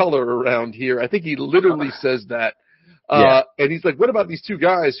more color around here." I think he literally says that. And he's like, "What about these two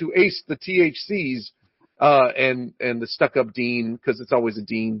guys who aced the THCs?" And the stuck-up dean, because it's always a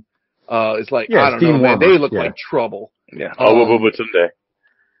dean, is like, "I don't know, man. They look like trouble." Yeah. Someday.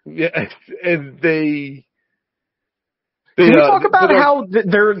 Yeah, and Can we talk about how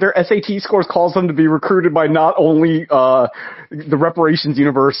their SAT scores cause them to be recruited by not only the Reparations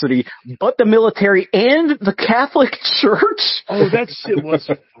University, but the military and the Catholic Church? Oh, that shit was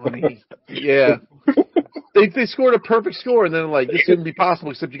funny. Yeah. They scored a perfect score, and then this couldn't be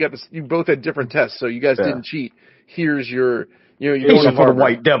possible except you both had different tests, so you guys didn't cheat. Here's your hatred for the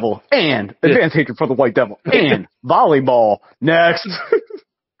White Devil, and advanced hatred for the White Devil, and volleyball. Next.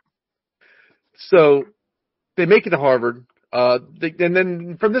 So they make it to Harvard. And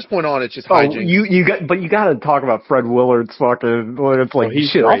then from this point on, it's just hijinks. You got to talk about Fred Willard's fucking. It's like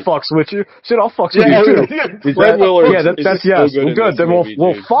shit. Great. I'll fucks with you. Shit, I'll fucks with you too. Fred Willard. Yeah, that's yes. So good. Then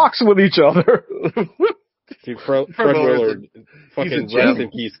we'll fox with each other. Dude, Fred Willard, fucking rest in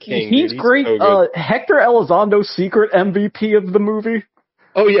peace, king. He's great. So Hector Elizondo's secret MVP of the movie.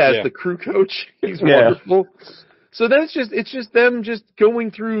 Oh yeah, as the crew coach. He's wonderful. So then it's just them just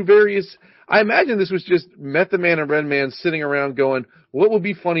going through various. I imagine this was just Method Man and Red Man sitting around going, what would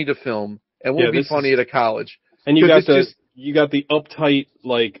be funny to film and what would be funny at a college? And you got the uptight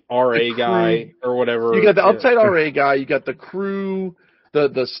RA guy or whatever. You got the uptight RA guy. You got the crew,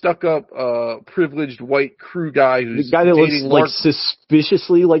 the stuck up privileged white crew guy who's the guy that looks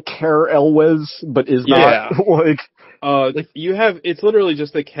suspiciously like Cara Elwes, but is not you have it's literally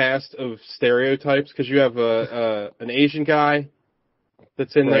just a cast of stereotypes because you have an Asian guy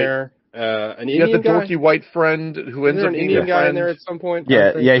that's in there. An Indian you got the guy? dorky white friend who ends up being an Indian guy in there at some point.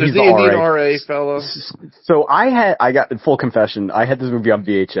 Yeah, he's the Indian RA fella. So I got full confession. I had this movie on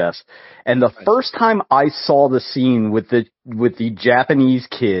VHS, and the first time I saw the scene with the Japanese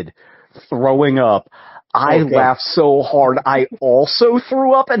kid throwing up, I laughed so hard I also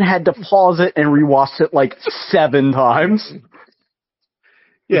threw up and had to pause it and rewatch it 7 times.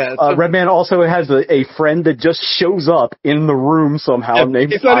 Yeah, Red Man also has a friend that just shows up in the room somehow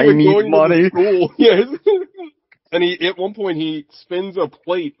named I Need Money. Yeah, and at one point he spins a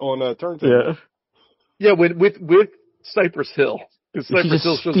plate on a turntable. Yeah, with Cypress Hill, because Cypress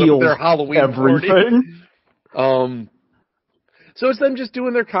Hill shows up at their Halloween party. So it's them just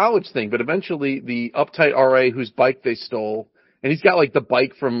doing their college thing, but eventually the uptight RA whose bike they stole, and he's got the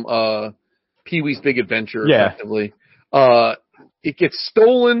bike from Pee-wee's Big Adventure, effectively. It gets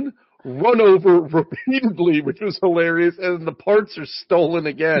stolen, run over repeatedly, which was hilarious, and the parts are stolen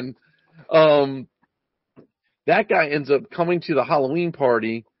again. That guy ends up coming to the Halloween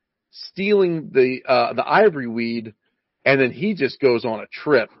party, stealing the ivory weed, and then he just goes on a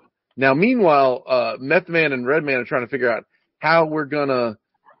trip. Now, meanwhile, Meth Man and Red Man are trying to figure out how we're gonna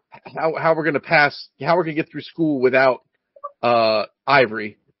get through school without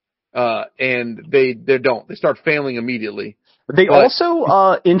ivory, and they don't. They start failing immediately. They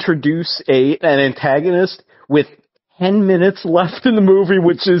also introduce an antagonist with 10 minutes left in the movie,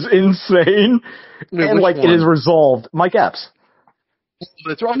 which is insane. And it is resolved. Mike Epps.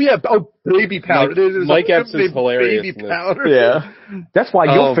 That's right. Yeah. Oh, baby powder. Mike Epps is hilarious. Baby powder. Yeah. That's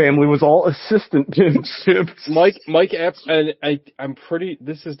why your family was all assistant pimps. Mike Epps, and I'm pretty.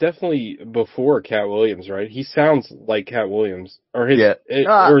 This is definitely before Cat Williams, right? He sounds like Cat Williams, or his or his friend.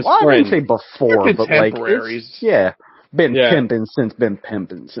 I wouldn't say before, but contemporaries. Been pimping since been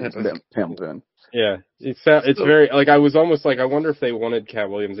pimping. Yeah, it's very I was almost I wonder if they wanted Cat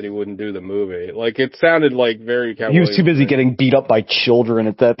Williams and he wouldn't do the movie. It sounded very Cat Williams. He was too busy getting beat up by children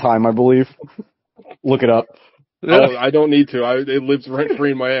at that time, I believe. Look it up. Oh, I don't need to. It lives rent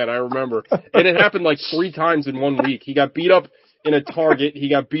free in my head. I remember, and it happened 3 times in 1 week. He got beat up in a Target. He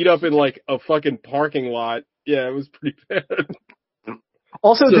got beat up in a fucking parking lot. Yeah, it was pretty bad.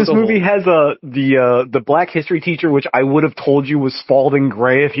 Also, this movie has the Black History teacher, which I would have told you was Spalding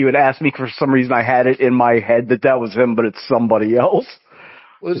Gray if you had asked me. For some reason, I had it in my head that was him, but it's somebody else.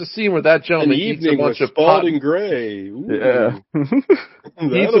 Well, there's a scene where that gentleman eats a bunch of Spalding Gray. Ooh. Yeah.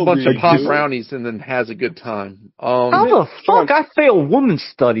 He eats a bunch of pop brownies and then has a good time. How the fuck I fail women's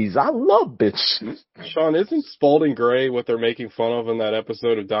studies? I love bitch. Sean, isn't Spalding Gray what they're making fun of in that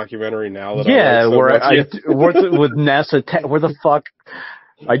episode of Documentary Now? With NASA. Where the fuck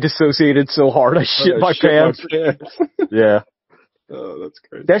I dissociated so hard I shit my pants. Yeah. Oh, that's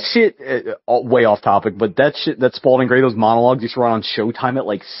crazy. That shit, way off topic, but that Spalding Gray, those monologues used to run on Showtime at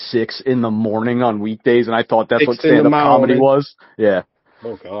 6 in the morning on weekdays, and I thought that's what stand-up comedy was. Yeah.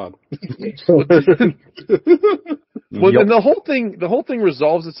 Oh God. Well, then the whole thing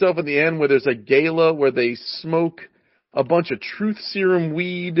resolves itself in the end where there's a gala where they smoke a bunch of truth serum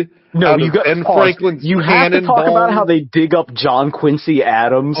weed. No, you got Franklin's You have to talk about how they dig up John Quincy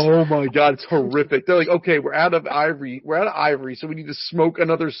Adams. Oh my God, it's horrific. They're okay, we're out of ivory, so we need to smoke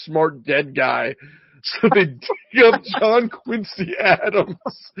another smart dead guy. So they dig up John Quincy Adams,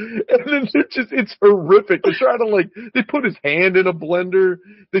 and then it's horrifitic. They try to they put his hand in a blender.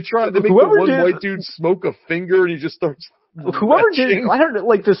 They make white dude smoke a finger, and he just starts. Whoever did, I heard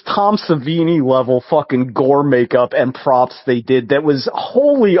this Tom Savini level fucking gore makeup and props they did that was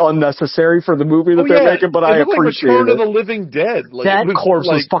wholly unnecessary for the movie that they're making, but I appreciate it. Return of the Living Dead. That corpse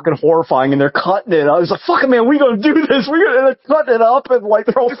was fucking horrifying, and they're cutting it. I was like, fucking man, we gonna do this. They're cutting it up, and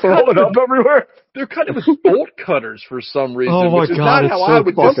they're all throwing it up everywhere. They're cutting it with bolt cutters for some reason. Oh my which is god, not how I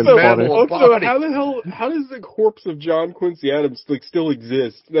would dismantle a body. How does the corpse of John Quincy Adams still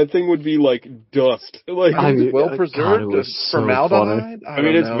exist? That thing would be dust. Well preserved, formaldehyde. I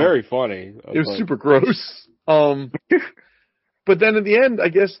mean, it's very funny. It was super gross. But then at the end, I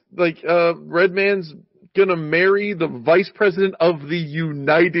guess Redman's gonna marry the vice president of the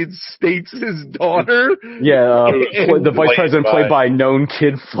United States' daughter. Yeah, the vice president played by known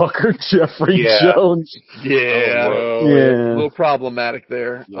kid fucker Jeffrey Jones. Yeah, a little problematic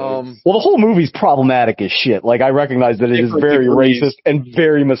there. Well, the whole movie's problematic as shit. I recognize that it is very racist and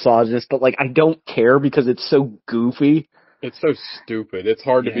very misogynist, but I don't care because it's so goofy. It's so stupid. It's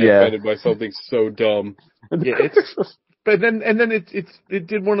hard to be offended by something so dumb. Yeah, But then it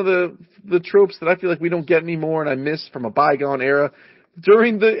did one of the tropes that I feel like we don't get anymore, and I miss from a bygone era.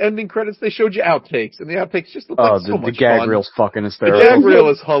 During the ending credits, they showed you outtakes, and the outtakes just look so much fun. The gag reel's fucking hysterical. The gag reel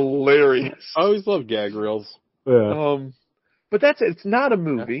is hilarious. I always love gag reels. Yeah. But it's not a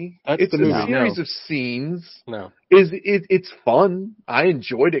movie. It's a series of scenes. No. It's fun. I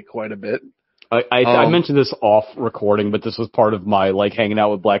enjoyed it quite a bit. I mentioned this off recording, but this was part of my hanging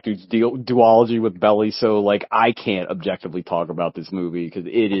out with black dudes duology with Belly. So I can't objectively talk about this movie because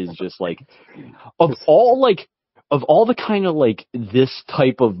it is just of all the kind of this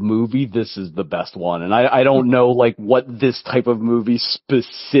type of movie, this is the best one. And I don't know what this type of movie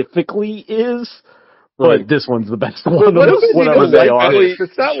specifically is. But this one's the best one. Whatever they are.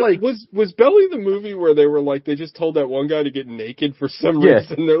 It's not was Belly the movie where they were they just told that one guy to get naked for some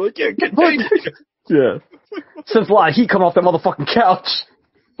reason? They're like, yeah, get naked. Yeah. Since a lot of heat come off that motherfucking couch.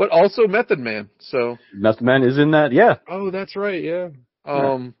 But also Method Man. So Method Man is in that. Yeah. Oh, that's right. Yeah.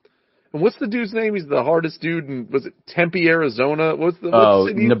 And what's the dude's name? He's the hardest dude in, was it Tempe, Arizona? What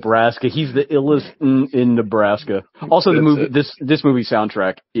city? Nebraska. He's the illest in Nebraska. Also, this movie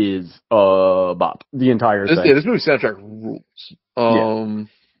soundtrack is bop. The entire thing. Yeah, this movie soundtrack rules.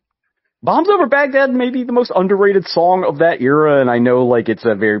 Bombs Over Baghdad may be the most underrated song of that era, and I know it's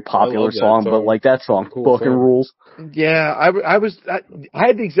a very popular song, but that song fucking rules. Yeah, I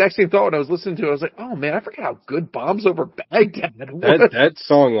had the exact same thought when I was listening to it. I was like, oh man, I forgot how good Bombs Over Baghdad was. That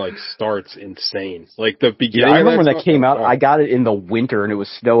song starts insane. The beginning. Yeah, I remember when that came out. I got it in the winter and it was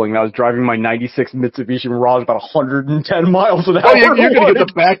snowing. And I was driving my '96 Mitsubishi Mirage about 110 miles an hour. Oh, you're gonna get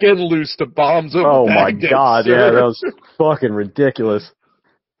the back end loose to Bombs Over Baghdad. Oh my god, sir. Yeah, that was fucking ridiculous.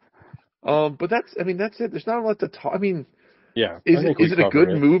 But that's it. There's not a lot to talk. I mean, yeah. Is it a good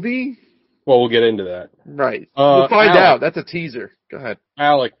movie? Well, we'll get into that. Right. We'll find out. That's a teaser. Go ahead.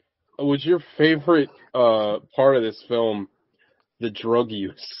 Alec, was your favorite part of this film the drug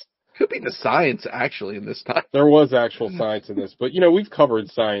use? Could be the science, actually, in this time. There was actual science in this, but we've covered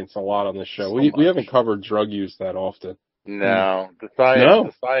science a lot on this show. We haven't covered drug use that often. No, the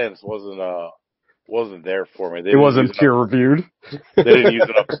science wasn't there for me. It wasn't peer reviewed. They didn't use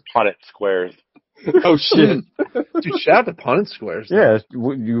enough Punnett squares. Oh shit! Dude, shout out to Punnett squares. Yeah,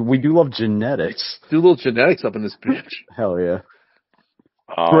 we do love genetics. Do a little genetics up in this bitch. Hell yeah.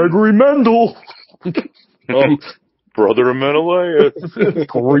 Gregory Mendel. Brother of Menelaus.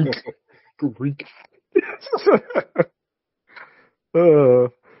 Greek.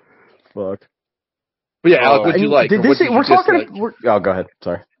 Fuck. But yeah, Alec, what did you like? Go ahead.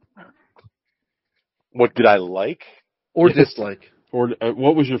 Sorry. What did I like? Or dislike? Or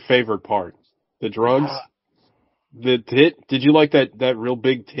what was your favorite part? The drugs? The tit? Did you like that real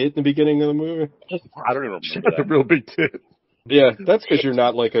big tit in the beginning of the movie? I don't even remember that. The real big tit. Yeah, that's because you're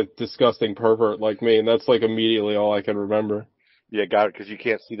not a disgusting pervert like me, and that's immediately all I can remember. Yeah, got it, because you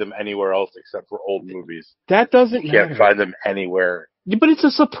can't see them anywhere else except for old movies. That doesn't matter. You can't find them anywhere. Yeah, but it's a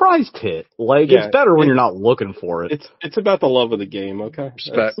surprise tit. It's better when you're not looking for it. It's about the love of the game, okay?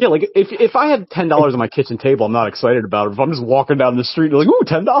 Respect. Yeah, if I had $10 on my kitchen table, I'm not excited about it. If I'm just walking down the street, ooh,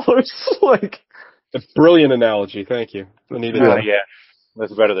 $10, A brilliant analogy, thank you. I needed that. Yeah,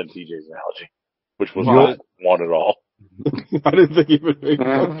 that's better than TJ's analogy, which was not one at all. I didn't think he would make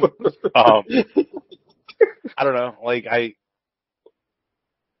that. I don't know.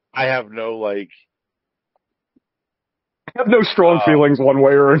 I have no I have no strong feelings one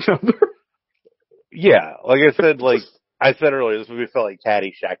way or another. Yeah, like I said, I said earlier, this movie felt like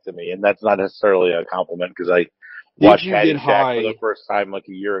Caddyshack to me, and that's not necessarily a compliment because I watched Caddyshack for the first time like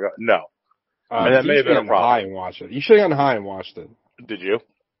a year ago. No. And that may have been a problem. High and watch it. You should have gotten high and watched it. Did you?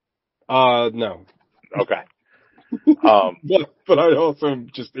 No. Okay. But I also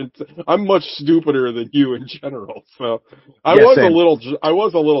I'm much stupider than you in general, so I was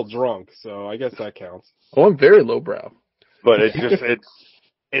a little drunk, so I guess that counts. Oh, I'm very lowbrow. But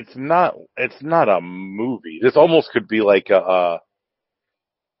it's not a movie. This almost could be like an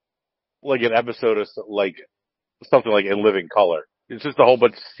episode of like something like In Living Color. It's just a whole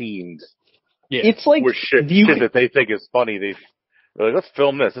bunch of scenes. Yeah. It's like shit that they think is funny. They're like, let's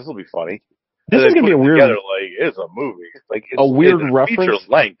film this. This will be funny. This is gonna be a weird. It's a movie. Like it's a weird reference. Feature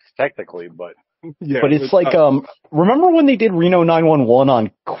length, technically, but yeah. But it's like remember when they did Reno 911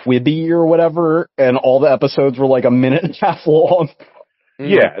 on Quibi or whatever, and all the episodes were like a minute and a half long.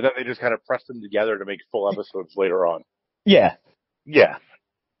 Yeah, and then they just kind of pressed them together to make full episodes later on. Yeah. Yeah.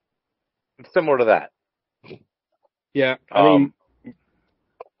 It's similar to that. Yeah, I mean,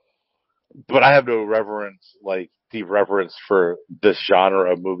 but I have no deep reverence for this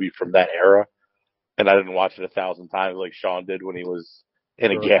genre of movie from that era. And I didn't watch it 1,000 times like Sean did when he was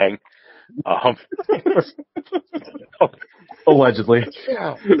in a gang. Allegedly.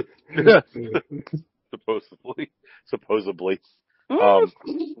 Supposedly.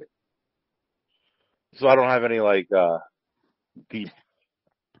 So I don't have any deep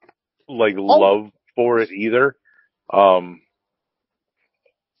love for it either. But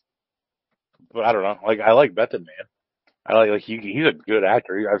I don't know. Like I like Method Man. I like he's a good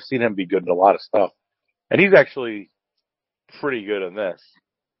actor. I've seen him be good in a lot of stuff. And he's actually pretty good in this.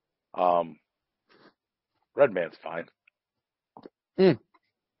 Redman's fine. Did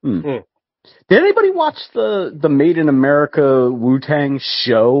anybody watch the Made in America Wu-Tang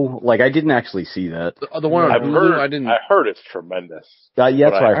show? Like, I didn't actually see that. The one on Hulu, I didn't. I heard it's tremendous. Yeah,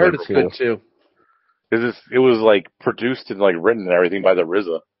 that's what I heard it's good too. Because it was produced and written and everything by the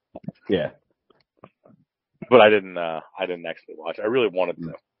RZA. Yeah. But I didn't actually watch it. I really wanted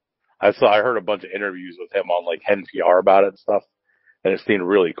to. I heard a bunch of interviews with him on NPR about it and stuff, and it seemed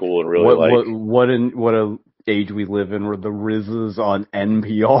really cool and really what a age we live in where the RZA's on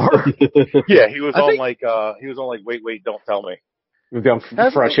NPR. Yeah, he was on Wait, Don't Tell Me. We've got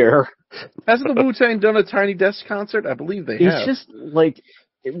Fresh Air. Hasn't the Wu-Tang done a Tiny Desk concert? I believe they have. It's just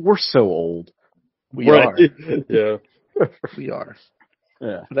we're so old. We are. Yeah. We are.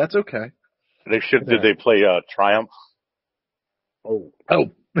 Yeah. But that's okay. Did they play Triumph? Oh.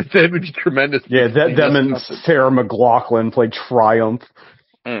 That would be tremendous. Yeah, them and Sarah McLachlan played Triumph.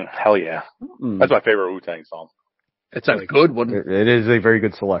 Hell yeah. That's my favorite Wu-Tang song. It's a good one. It is a very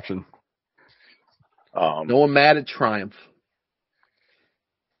good selection. No one mad at Triumph.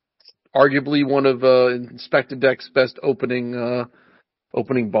 Arguably one of Inspector Deck's best opening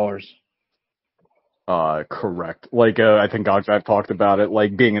bars. Correct. I think I've talked about it.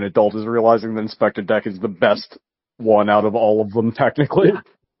 Being an adult is realizing that Inspector Deck is the best one out of all of them, technically.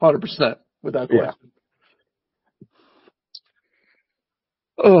 100%, without question.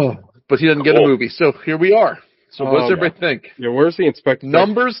 Oh, but he doesn't get a movie, so here we are. So what's everybody think? Yeah, where's the Inspector Deck?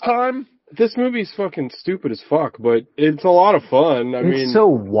 Numbers time? This movie's fucking stupid as fuck, but it's a lot of fun. It's so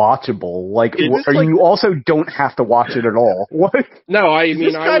watchable. You also don't have to watch it at all. What? No, I mean,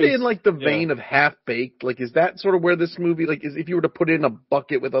 this kind of in the vein of Half-Baked. Is that sort of where this movie, is if you were to put it in a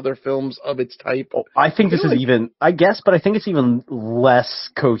bucket with other films of its type? I think this is even, I guess, but I think it's even less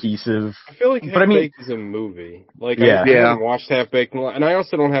cohesive. I feel like Half-Baked is a movie. I haven't watched Half-Baked, and I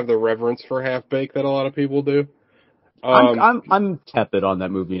also don't have the reverence for Half-Baked that a lot of people do. I'm tepid on that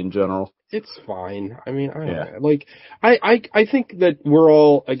movie in general. It's fine. I mean, I don't know. I think that we're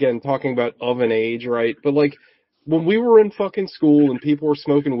all, again, talking about of an age, right? But when we were in fucking school and people were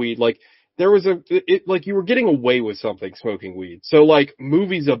smoking weed, there was you were getting away with something smoking weed. So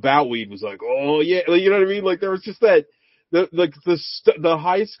movies about weed was oh yeah, you know what I mean? There was just that, the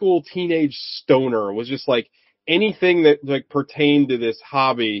high school teenage stoner was just anything that pertained to this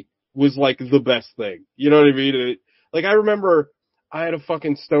hobby was the best thing. You know what I mean? I remember I had a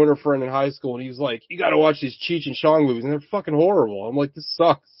fucking stoner friend in high school, and he was like, "You got to watch these Cheech and Chong movies, and they're fucking horrible." I'm like, "This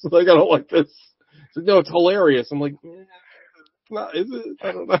sucks. I don't like this." He's like, "No, it's hilarious." I'm like, "It's not, is it?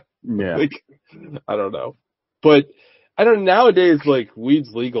 I don't know." Yeah. I don't know, but I don't. Nowadays,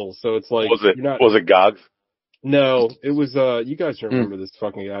 weed's legal, so it's was it Goggs? No, it was. You guys remember this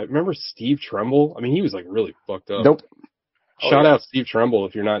fucking guy? Remember Steve Tremble? I mean, he was really fucked up. Nope. Shout out Steve Tremble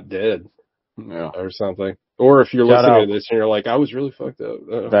if you're not dead. Yeah. Or something. Or if you're listening to this and you're like, I was really fucked up.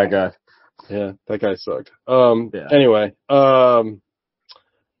 That guy. Yeah, that guy sucked. Yeah. Anyway, 5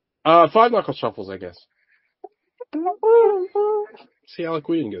 Knuckle Shuffles, I guess. See, Alec,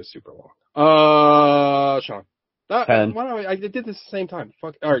 we didn't go super long. Sean. 10. Why don't I did this at the same time.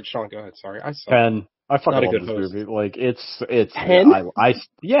 Fuck. All right, Sean, go ahead. Sorry, I suck. 10. I fucking Not a love good this host. movie. Like, it's 10?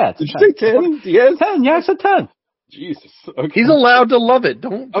 Yeah, it's Did you say 10? Yes. 10, yeah, I said 10. Jesus. Okay. He's allowed to love it.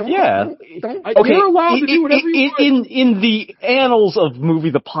 Don't Okay, you're allowed to do whatever you want. In the annals of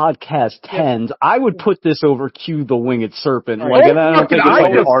movie the podcast tens, I would put this over Q the Winged Serpent. Right. Like, and I don't think it's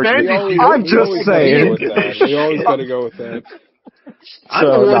like an argument. I'm just saying. We always got to go with that. I'm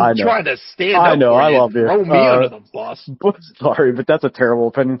the one trying to stand up. I know, I love you. Throw me under the bus. Sorry, but that's a terrible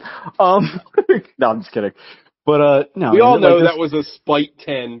opinion. No, I'm just kidding. But no, we all know that was a spite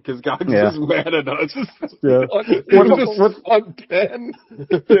 10 because Goggs is mad at us. Yeah, it was a fun 10.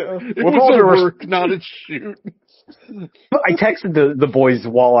 It was a work, not a shoot. I texted the boys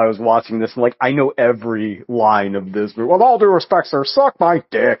while I was watching this, and like, I know every line of this movie. With all due respect, sir, suck my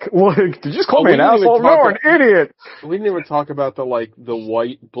dick. Like, did you just call me an asshole? No, an idiot. We didn't even talk about the white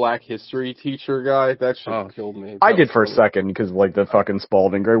black history teacher guy. That shit killed me. I did for a second, because like the fucking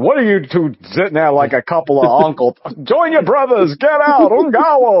Spalding grade. What are you two sitting there like a couple of uncles? Join your brothers, get out,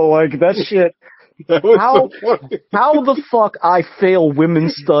 ungawo. Like, that shit. How the fuck I fail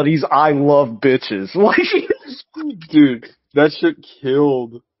women's studies? I love bitches. Like, dude, that shit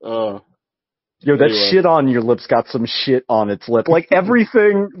killed. Yo, that shit on your lips got some shit on its lip. Like,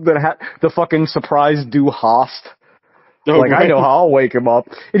 everything that the fucking surprise do Host. Like, I know how I'll wake him up.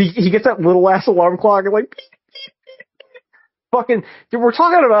 And he gets that little ass alarm clock and like, fucking, dude, we're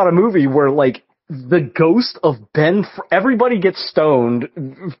talking about a movie where like, the ghost of Ben, everybody gets stoned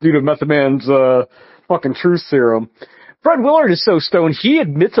due to Method Man's fucking truth serum. Fred Willard is so stoned, he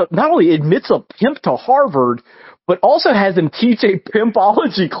not only admits a pimp to Harvard, but also has him teach a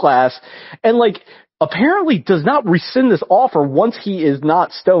pimpology class, and like, apparently does not rescind this offer once he is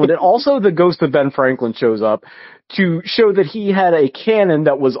not stoned. And also the ghost of Ben Franklin shows up to show that he had a cannon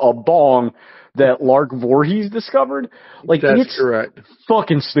that was a bong that Lark Voorhees discovered. Like, that's correct.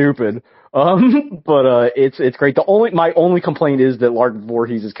 Fucking stupid. But it's great. My only complaint is that Lark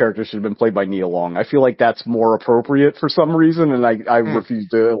Voorhees' character should have been played by Nia Long. I feel like that's more appropriate for some reason, and I refuse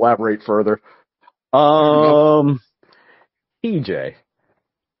to elaborate further. EJ.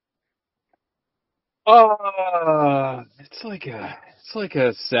 It's like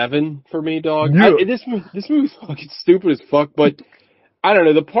a 7 for me, dog. Yeah. This movie's fucking stupid as fuck, but I don't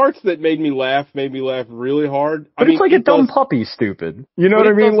know, the parts that made me laugh really hard. But it's like a dumb puppy stupid. You know what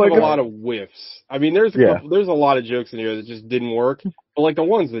I mean? Like a lot of whiffs. I mean, there's a lot of jokes in here that just didn't work. But like the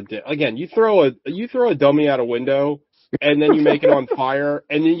ones that did, again, you throw a dummy out a window and then you make it on fire,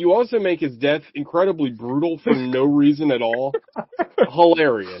 and then you also make his death incredibly brutal for no reason at all.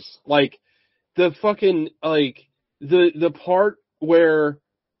 Hilarious. Like the fucking the part where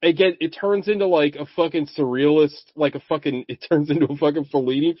again, it turns into like a fucking surrealist, it turns into a fucking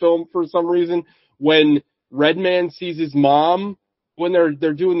Fellini film for some reason when Redman sees his mom when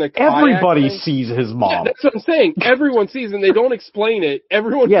they're doing the kayak Everybody thing. sees his mom. Yeah, that's what I'm saying. Everyone sees and they don't explain it.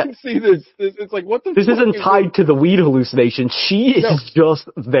 Everyone can see this. It's like, what the This fuck isn't tied to the weed hallucination. She is just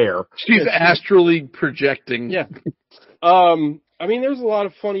there. She's astrally projecting. Yeah. I mean, there's a lot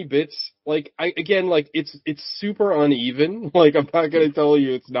of funny bits. Like, it's super uneven. Like, I'm not gonna tell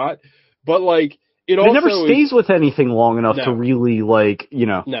you it's not, but like, it never stays with anything long enough to really, like, you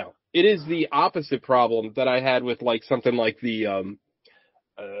know. No, it is the opposite problem that I had with like something like the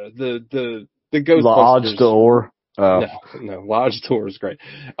Ghostbusters. Lodge Door. No, Lodge Door is great.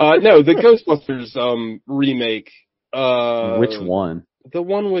 No, the Ghostbusters remake. Which one? The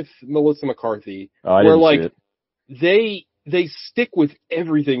one with Melissa McCarthy. Oh, I didn't see it. They stick with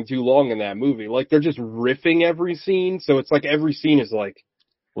everything too long in that movie. Like, they're just riffing every scene, so it's like every scene is like...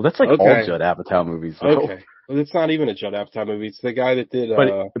 Well, that's like all Judd Apatow movies, though. Okay. Well, it's not even a Judd Apatow movie. It's the guy that did...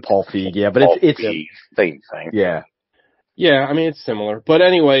 Paul Feig, yeah, but it's same thing. Yeah. Yeah, I mean, it's similar. But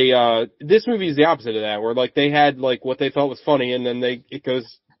anyway, this movie is the opposite of that, where, like, they had, like, what they thought was funny, and then it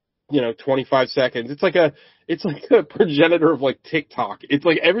goes, 25 seconds. It's like a progenitor of, like, TikTok. It's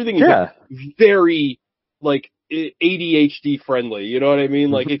like, everything is like, very, like, ADHD friendly, you know what I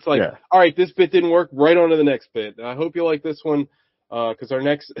mean? Like, it's like, all right, this bit didn't work, right on to the next bit. I hope you like this one, cause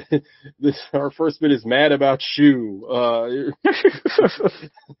our first bit is mad about shoe.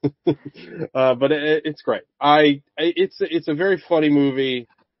 But it's great. It's a very funny movie.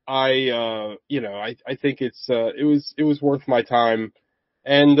 I think it was worth my time.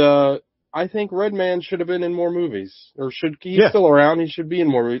 And, I think Redman should have been in more movies, or he's still around. He should be in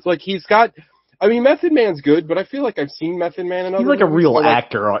more movies. Like, Method Man's good, but I feel like I've seen Method Man in other movies. He's like a real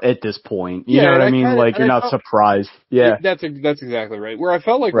actor at this point. You know what I mean? Like, you're not surprised. Yeah. That's exactly right. Where I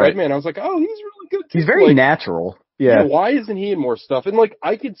felt like Redman, I was like, oh, he's really good. He's very natural. Yeah. Why isn't he in more stuff? And like,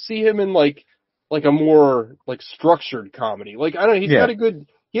 I could see him in like a more like structured comedy. Like, I don't know. He's got a good.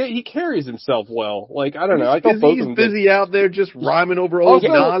 Yeah, he carries himself well. Like, I don't know. I thought both of them busy out there just rhyming over old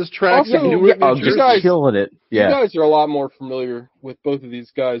Nas tracks. Just killing it. Yeah. You guys are a lot more familiar with both of these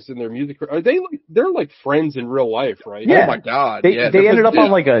guys and their music. Are they like, they're like friends in real life, right? Yeah. Oh my God. They ended up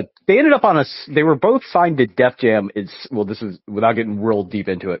on they were both signed to Def Jam. This is without getting real deep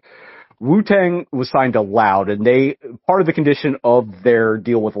into it. Wu-Tang was signed to Loud, and part of the condition of their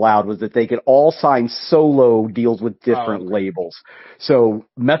deal with Loud was that they could all sign solo deals with different labels. So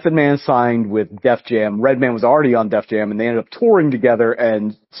Method Man signed with Def Jam, Redman was already on Def Jam, and they ended up touring together,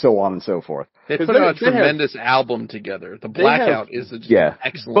 and so on and so forth. They put out a tremendous album together. The Blackout is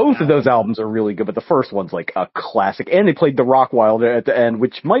excellent. Both of those albums are really good, but the first one's like a classic. And they played the Rock Wild at the end,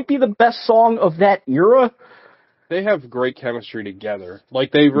 which might be the best song of that era. They have great chemistry together.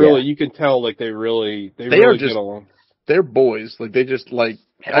 Like, they really, you can tell, like, they really get along. They're boys. Like, they just, like,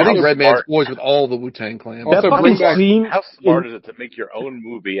 I think Redman's boys with all the Wu-Tang Clan. How smart is it to make your own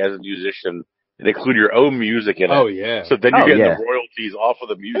movie as a musician and include your own music in it? Oh, yeah. So then you're getting the royalties off of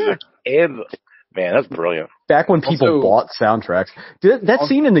the music man, that's brilliant. Back when people bought soundtracks. That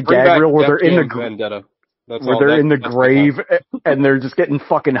scene in the gag reel where they're in the Vendetta. They're in the grave and they're just getting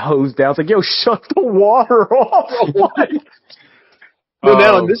fucking hosed down. It's like, yo, shut the water off. Well,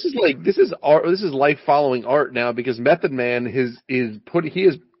 now this is art. This is life following art now because Method Man has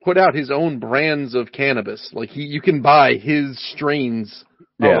put out his own brands of cannabis. Like you can buy his strains.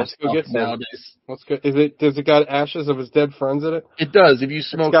 Yeah, let's go get nowadays. Let's go. Does it got ashes of his dead friends in it? It does. If you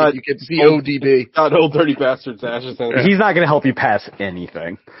smoke it, you get CODB. It's got Old Dirty Bastard's ashes in it. He's not going to help you pass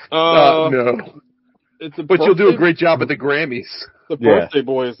anything. No. But you'll do a great job at the Grammys. The birthday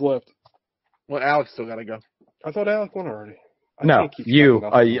boy is left. Well, Alex still got to go. I thought Alex won already. No, you.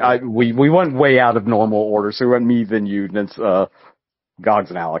 We went way out of normal order. So we went me, then you, then Goggs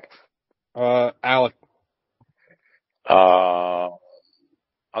and Alec. Alec.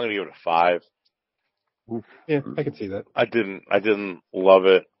 I'm gonna give it a 5. Oof. Yeah, I can see that. I didn't love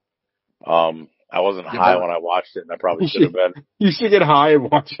it. I wasn't high when I watched it, and I probably should have been. You should get high and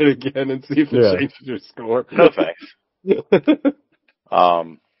watch it again and see if it changes your score. No thanks.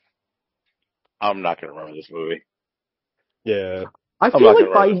 I'm not going to remember this movie. Yeah. I feel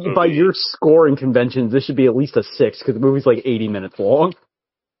like by your scoring conventions, this should be at least a 6, because the movie's like 80 minutes long.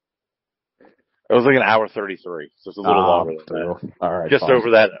 It was like an hour 33, so it's a little longer than that. All right, just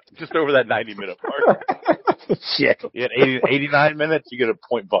over that 90-minute mark. Shit. You had 89 minutes, you get a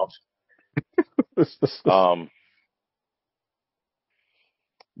point bump. But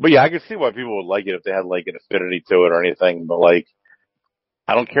yeah, I could see why people would like it if they had like an affinity to it or anything. But like,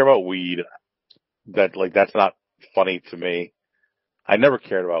 I don't care about weed. That's not funny to me. I never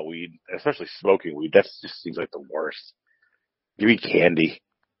cared about weed, especially smoking weed. That just seems like the worst. Give me candy.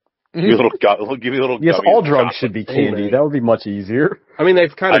 Give me a little. Yes, all drugs should be candy. That would be much easier. I mean,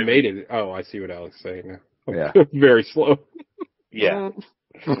 they've kind of made it. Oh, I see what Alex is saying now. Yeah, very slow. Yeah.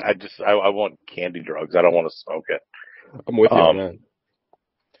 I want candy drugs. I don't want to smoke it. I'm with you on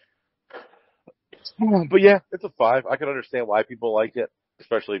that. But yeah, it's a 5. I can understand why people like it,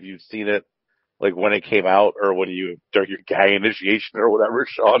 especially if you've seen it, like when it came out or when during your gang initiation or whatever,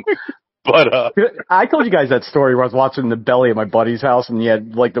 Sean. But I told you guys that story where I was watching The Belly at my buddy's house, and he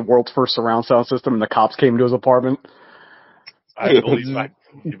had like the world's first surround sound system, and the cops came to his apartment. I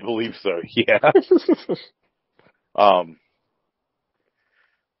believe so. Yeah.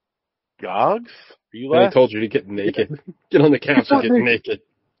 Goggs? Are you last? I told you to get naked. Get on the couch and get naked.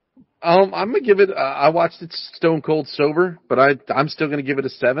 I'm gonna give it. I watched it stone cold sober, but I'm still gonna give it a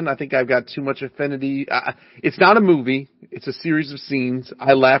 7. I think I've got too much affinity. It's not a movie. It's a series of scenes.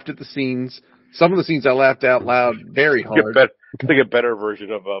 I laughed at the scenes. Some of the scenes I laughed out loud very hard. I think a better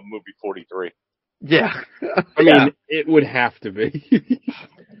version of movie 43. Yeah, I mean it would have to be.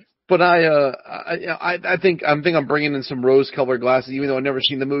 But I think I'm bringing in some rose-colored glasses, even though I've never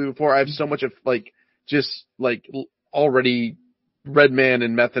seen the movie before. I have so much of already Redman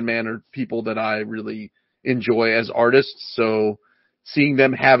and Method Man are people that I really enjoy as artists. So seeing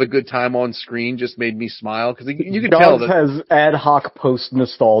them have a good time on screen just made me smile because you can tell that has ad hoc post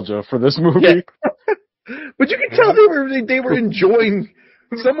nostalgia for this movie. Yeah. But you can tell they were enjoying.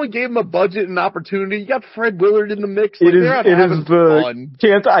 Someone gave them a budget and opportunity. You got Fred Willard in the mix. Like, it is the fun.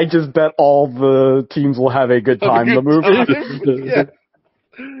 Chance. I just bet all the teams will have a good time in the movie. Yeah.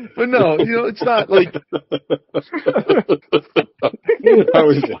 But no, it's not like. I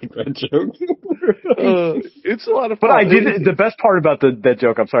always like that joke. It's a lot of fun. But I did. The best part about that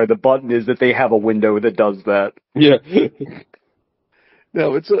joke, I'm sorry, the button is that they have a window that does that. Yeah.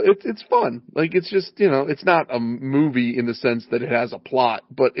 No, it's fun. Like, it's just, it's not a movie in the sense that it has a plot,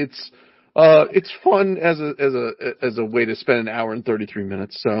 but it's fun as a way to spend an hour and 33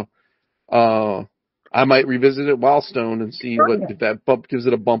 minutes. So, I might revisit it while stoned and see if that bump gives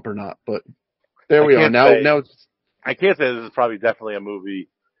it a bump or not. But there we are. Now I can't say this is probably definitely a movie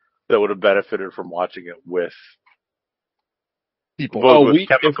that would have benefited from watching it with people.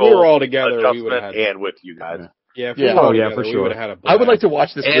 If we were all together, we would have had and with you guys. Yeah, if we were all together, for sure. We would have had a blast. I would like to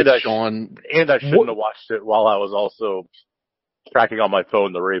watch this with Sean. And I shouldn't have watched it while I was also tracking on my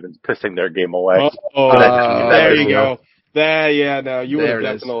phone the Ravens pissing their game away. There you go. You would have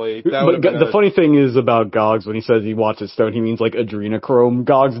definitely. But the funny thing is about Goggs, when he says he watches Stone, he means like adrenochrome.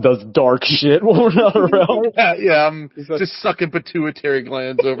 Goggs does dark shit when we're not around. I'm just sucking pituitary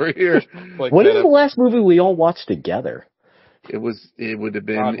glands over here. What is the last movie we all watched together? It would have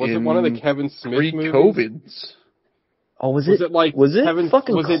been. Was it one of the Kevin Smith movies? Pre-COVIDs. Oh, was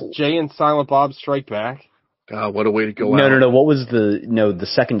it Jay and Silent Bob Strike Back? God, what a way to go out. No. What was the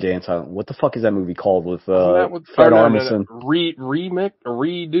second Jay and Silent? What the fuck is that movie called with Fred Armisen? Remake?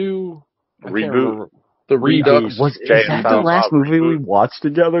 Redo? Reboot? The Redux. Is that the last movie we watched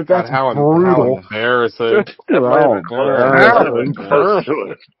together? That's how brutal. Embarrassing.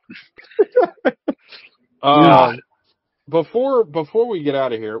 Before we get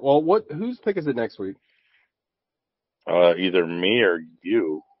out of here, well, whose pick is it next week? Either me or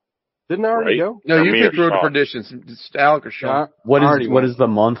you. Didn't I already go? No, you picked Road to Perdition. It's Alec or Sean. What is the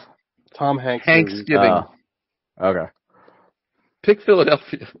month? Tom Hanks. Thanksgiving. Okay. Pick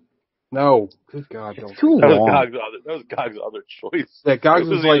Philadelphia. No. Good God. It's too long. That was Gog's other choice. Yeah, Goggs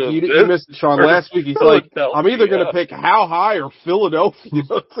was like, you missed it, Sean. Last week he's like, I'm either going to pick How High or Philadelphia. It's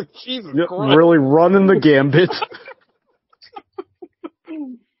like, Jesus Christ. Really running the gambit.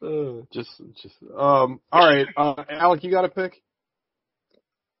 All right. Alec, you got a pick?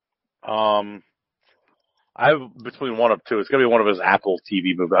 I have between one of two. It's gonna be one of his Apple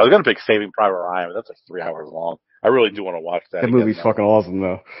TV movies. I was gonna pick Saving Private Ryan, but that's like 3 hours long. I really do want to watch that. That movie's fucking awesome,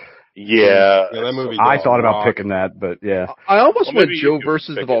 though. Yeah, that movie. I thought about picking that, but yeah. I almost went Joe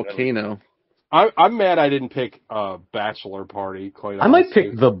versus the Volcano. I'm mad I didn't pick Bachelor Party. Quite honestly. I might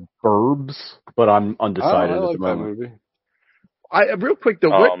pick The Burbs, but I'm undecided at the moment. That movie. Real quick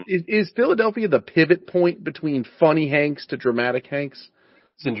though, what is Philadelphia the pivot point between funny Hanks to dramatic Hanks?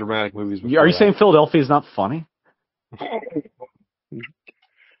 It's in dramatic movies. Are you saying Philadelphia is not funny?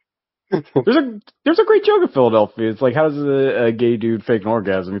 There's a great joke in Philadelphia. It's like, how does a gay dude fake an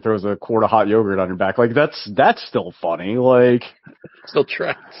orgasm? He throws a quart of hot yogurt on your back. Like, that's still funny. Like, still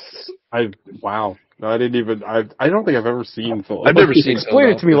tracks. Wow. No, I didn't even. I don't think I've ever seen Philadelphia. I've never seen. Explain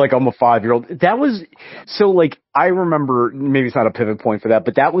it to me like I'm a 5-year-old. That was so. Like, I remember, maybe it's not a pivot point for that,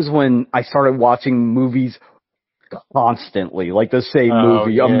 but that was when I started watching movies constantly, like the same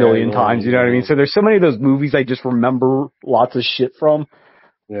movie a million times. You know what I mean? So there's so many of those movies I just remember lots of shit from.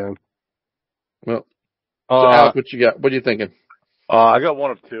 Yeah. Well, so Alec, what you got? What are you thinking? I got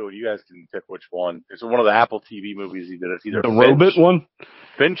one of two. You guys can pick which one. It's one of the Apple TV movies he did. It's either the Robot one,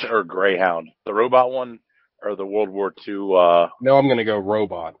 Finch or Greyhound. The robot one or the World War II. No, I'm gonna go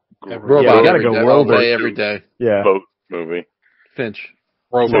Robot. Robot. Yeah, you gotta go Robot every day. Yeah. Boat movie. Finch.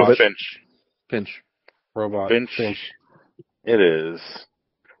 Robot. Finch. Robot. Finch. It is.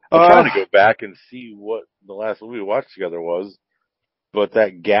 I'm trying to go back and see what the last movie we watched together was, but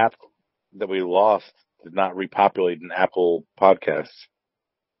that gap that we lost did not repopulate in Apple Podcasts.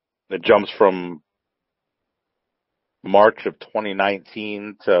 It jumps from March of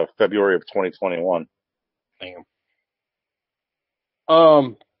 2019 to February of 2021.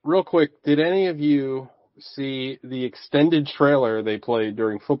 Damn. Real quick, did any of you see the extended trailer they played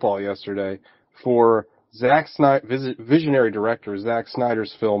during football yesterday for Zack Snyder, visionary director Zack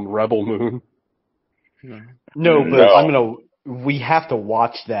Snyder's film Rebel Moon? No, but we have to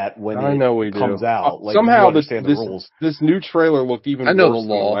watch that when it comes out. Like, somehow this new trailer looked even worse than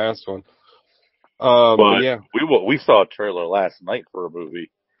the last one. But yeah, we saw a trailer last night for a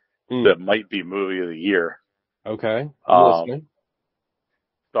movie that might be movie of the year. Okay, I'm listening.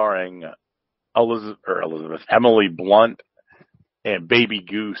 Starring Emily Blunt and Baby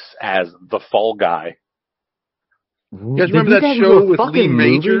Goose as the Fall Guy. You guys remember that show with Lee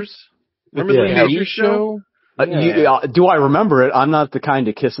Majors? Remember the Lee Majors show? Do I remember it? I'm not the kind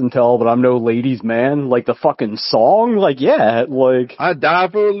to kiss and tell, but I'm no ladies' man. Like the fucking song? Like, yeah, like... I die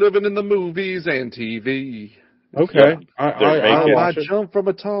for living in the movies and TV. Okay. I jump from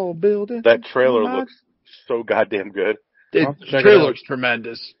a tall building. That trailer looks so goddamn good. The trailer looks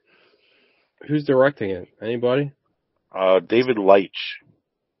tremendous. Who's directing it? Anybody? David Leitch.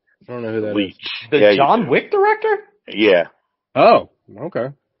 I don't know who that is. The John Wick director? Yeah. Oh, Okay.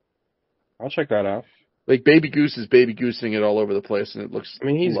 I'll check that out. Like Baby Goose is baby goosing it all over the place, and it looks. I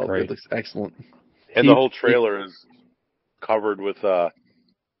mean, he's lovely. great. It looks excellent. And the whole trailer is covered with "You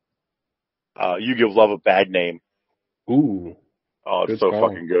Give Love a Bad Name." Ooh. Oh, it's good so song.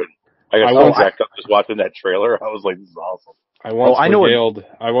 fucking good. I got so jacked up just watching that trailer. I was like, this is awesome. I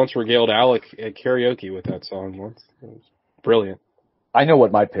once regaled Alec at karaoke with that song once. It was brilliant. I know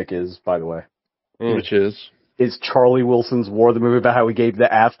what my pick is, by the way. Which is Charlie Wilson's War, the movie about how he gave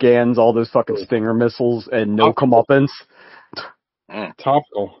the Afghans all those fucking Stinger missiles and no comeuppance.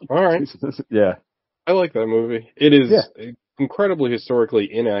 Topical. All right. Yeah. I like that movie. It is incredibly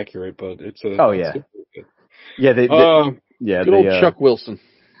historically inaccurate, but it's a... Oh, yeah. Yeah, good old Chuck Wilson.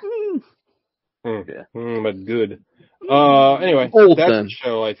 But good. Anyway, that's the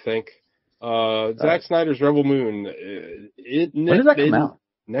show, I think. Zack Snyder's Rebel Moon. When does that come out?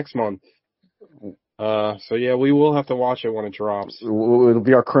 Next month. So yeah, we will have to watch it when it drops. It'll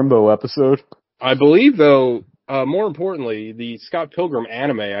be our Crimbo episode. I believe, though, more importantly, the Scott Pilgrim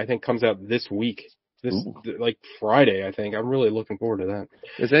anime, I think, comes out this week. Like Friday, I think. I'm really looking forward to that.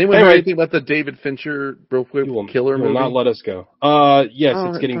 Does anyone know anything about the David Fincher Killer movie? Will not let us go. Yes,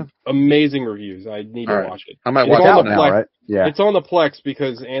 it's getting amazing reviews. I need to watch it. I might watch it now, right? Yeah. It's on the Plex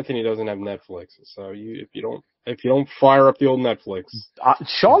because Anthony doesn't have Netflix. So if you don't fire up the old Netflix.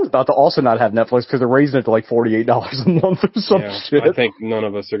 Sean's about to also not have Netflix because they're raising it to like $48 a month or some shit. I think none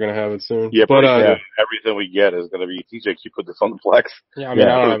of us are going to have it soon. Yeah, but everything we get is going to be TJ. You put this on the Plex. Yeah, I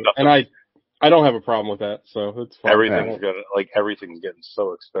mean, I don't have a problem with that, so it's fine. Everything's getting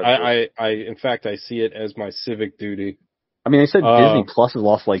so expensive. In fact, I see it as my civic duty. I mean, they said Disney Plus has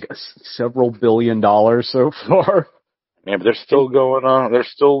lost like several $1 billion so far. Yeah, but they're still going on. They're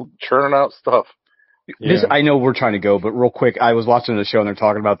still churning out stuff. I know we're trying to go, but real quick, I was watching the show and they're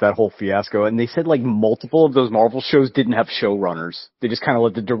talking about that whole fiasco, and they said like multiple of those Marvel shows didn't have showrunners. They just kind of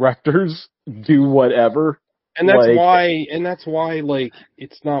let the directors do whatever. And that's why, like,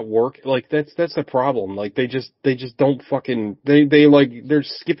 it's not like, that's the problem. Like, they just don't fucking, they're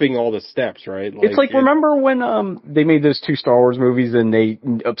skipping all the steps, right? It's like, remember when, they made those 2 Star Wars movies and they,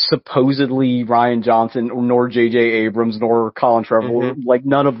 supposedly Rian Johnson, nor J.J. Abrams, nor Colin Trevorrow, like,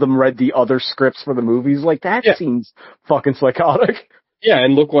 none of them read the other scripts for the movies? Like, that seems fucking psychotic. Yeah,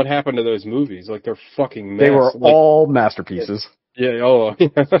 and look what happened to those movies. Like, they're fucking mess. They were all masterpieces. Yeah, I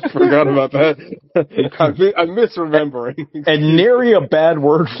forgot about that. I'm misremembering. And nary a bad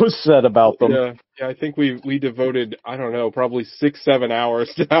word was said about them. Yeah, I think we devoted, I don't know, probably 6-7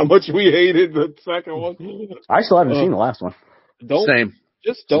 hours to how much we hated the second one. I still haven't seen the last one. Same.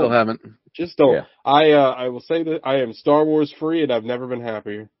 Just don't. Still haven't. Just don't. Yeah. I will say that I am Star Wars free and I've never been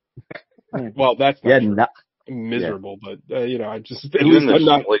happier. Well, that's not true. I'm miserable, but I just at least I'm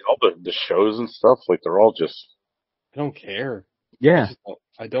not like all the shows and stuff. Like they're all just. I don't care. Yeah,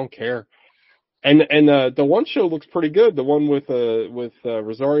 I don't care. And the one show looks pretty good. The one with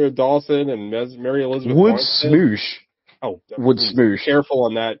Rosario Dawson and Mary Elizabeth Wood Smoosh. Oh, Wood Smoosh. Careful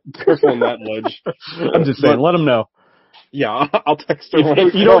on that ledge. I'm just saying, let him know. Yeah, I'll text her.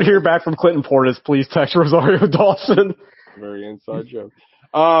 If you don't hear back from Clinton Portis, please text Rosario Dawson. Very inside joke.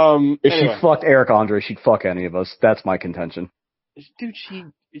 If she fucked Eric Andre, she'd fuck any of us. That's my contention. Dude,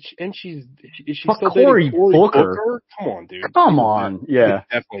 is she fuck still Cory dating Booker? Come on, dude. Come on. Yeah.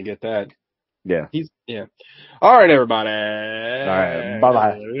 Definitely get that. Yeah. All right, everybody. All right.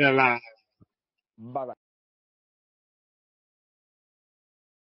 Bye-bye. Bye-bye.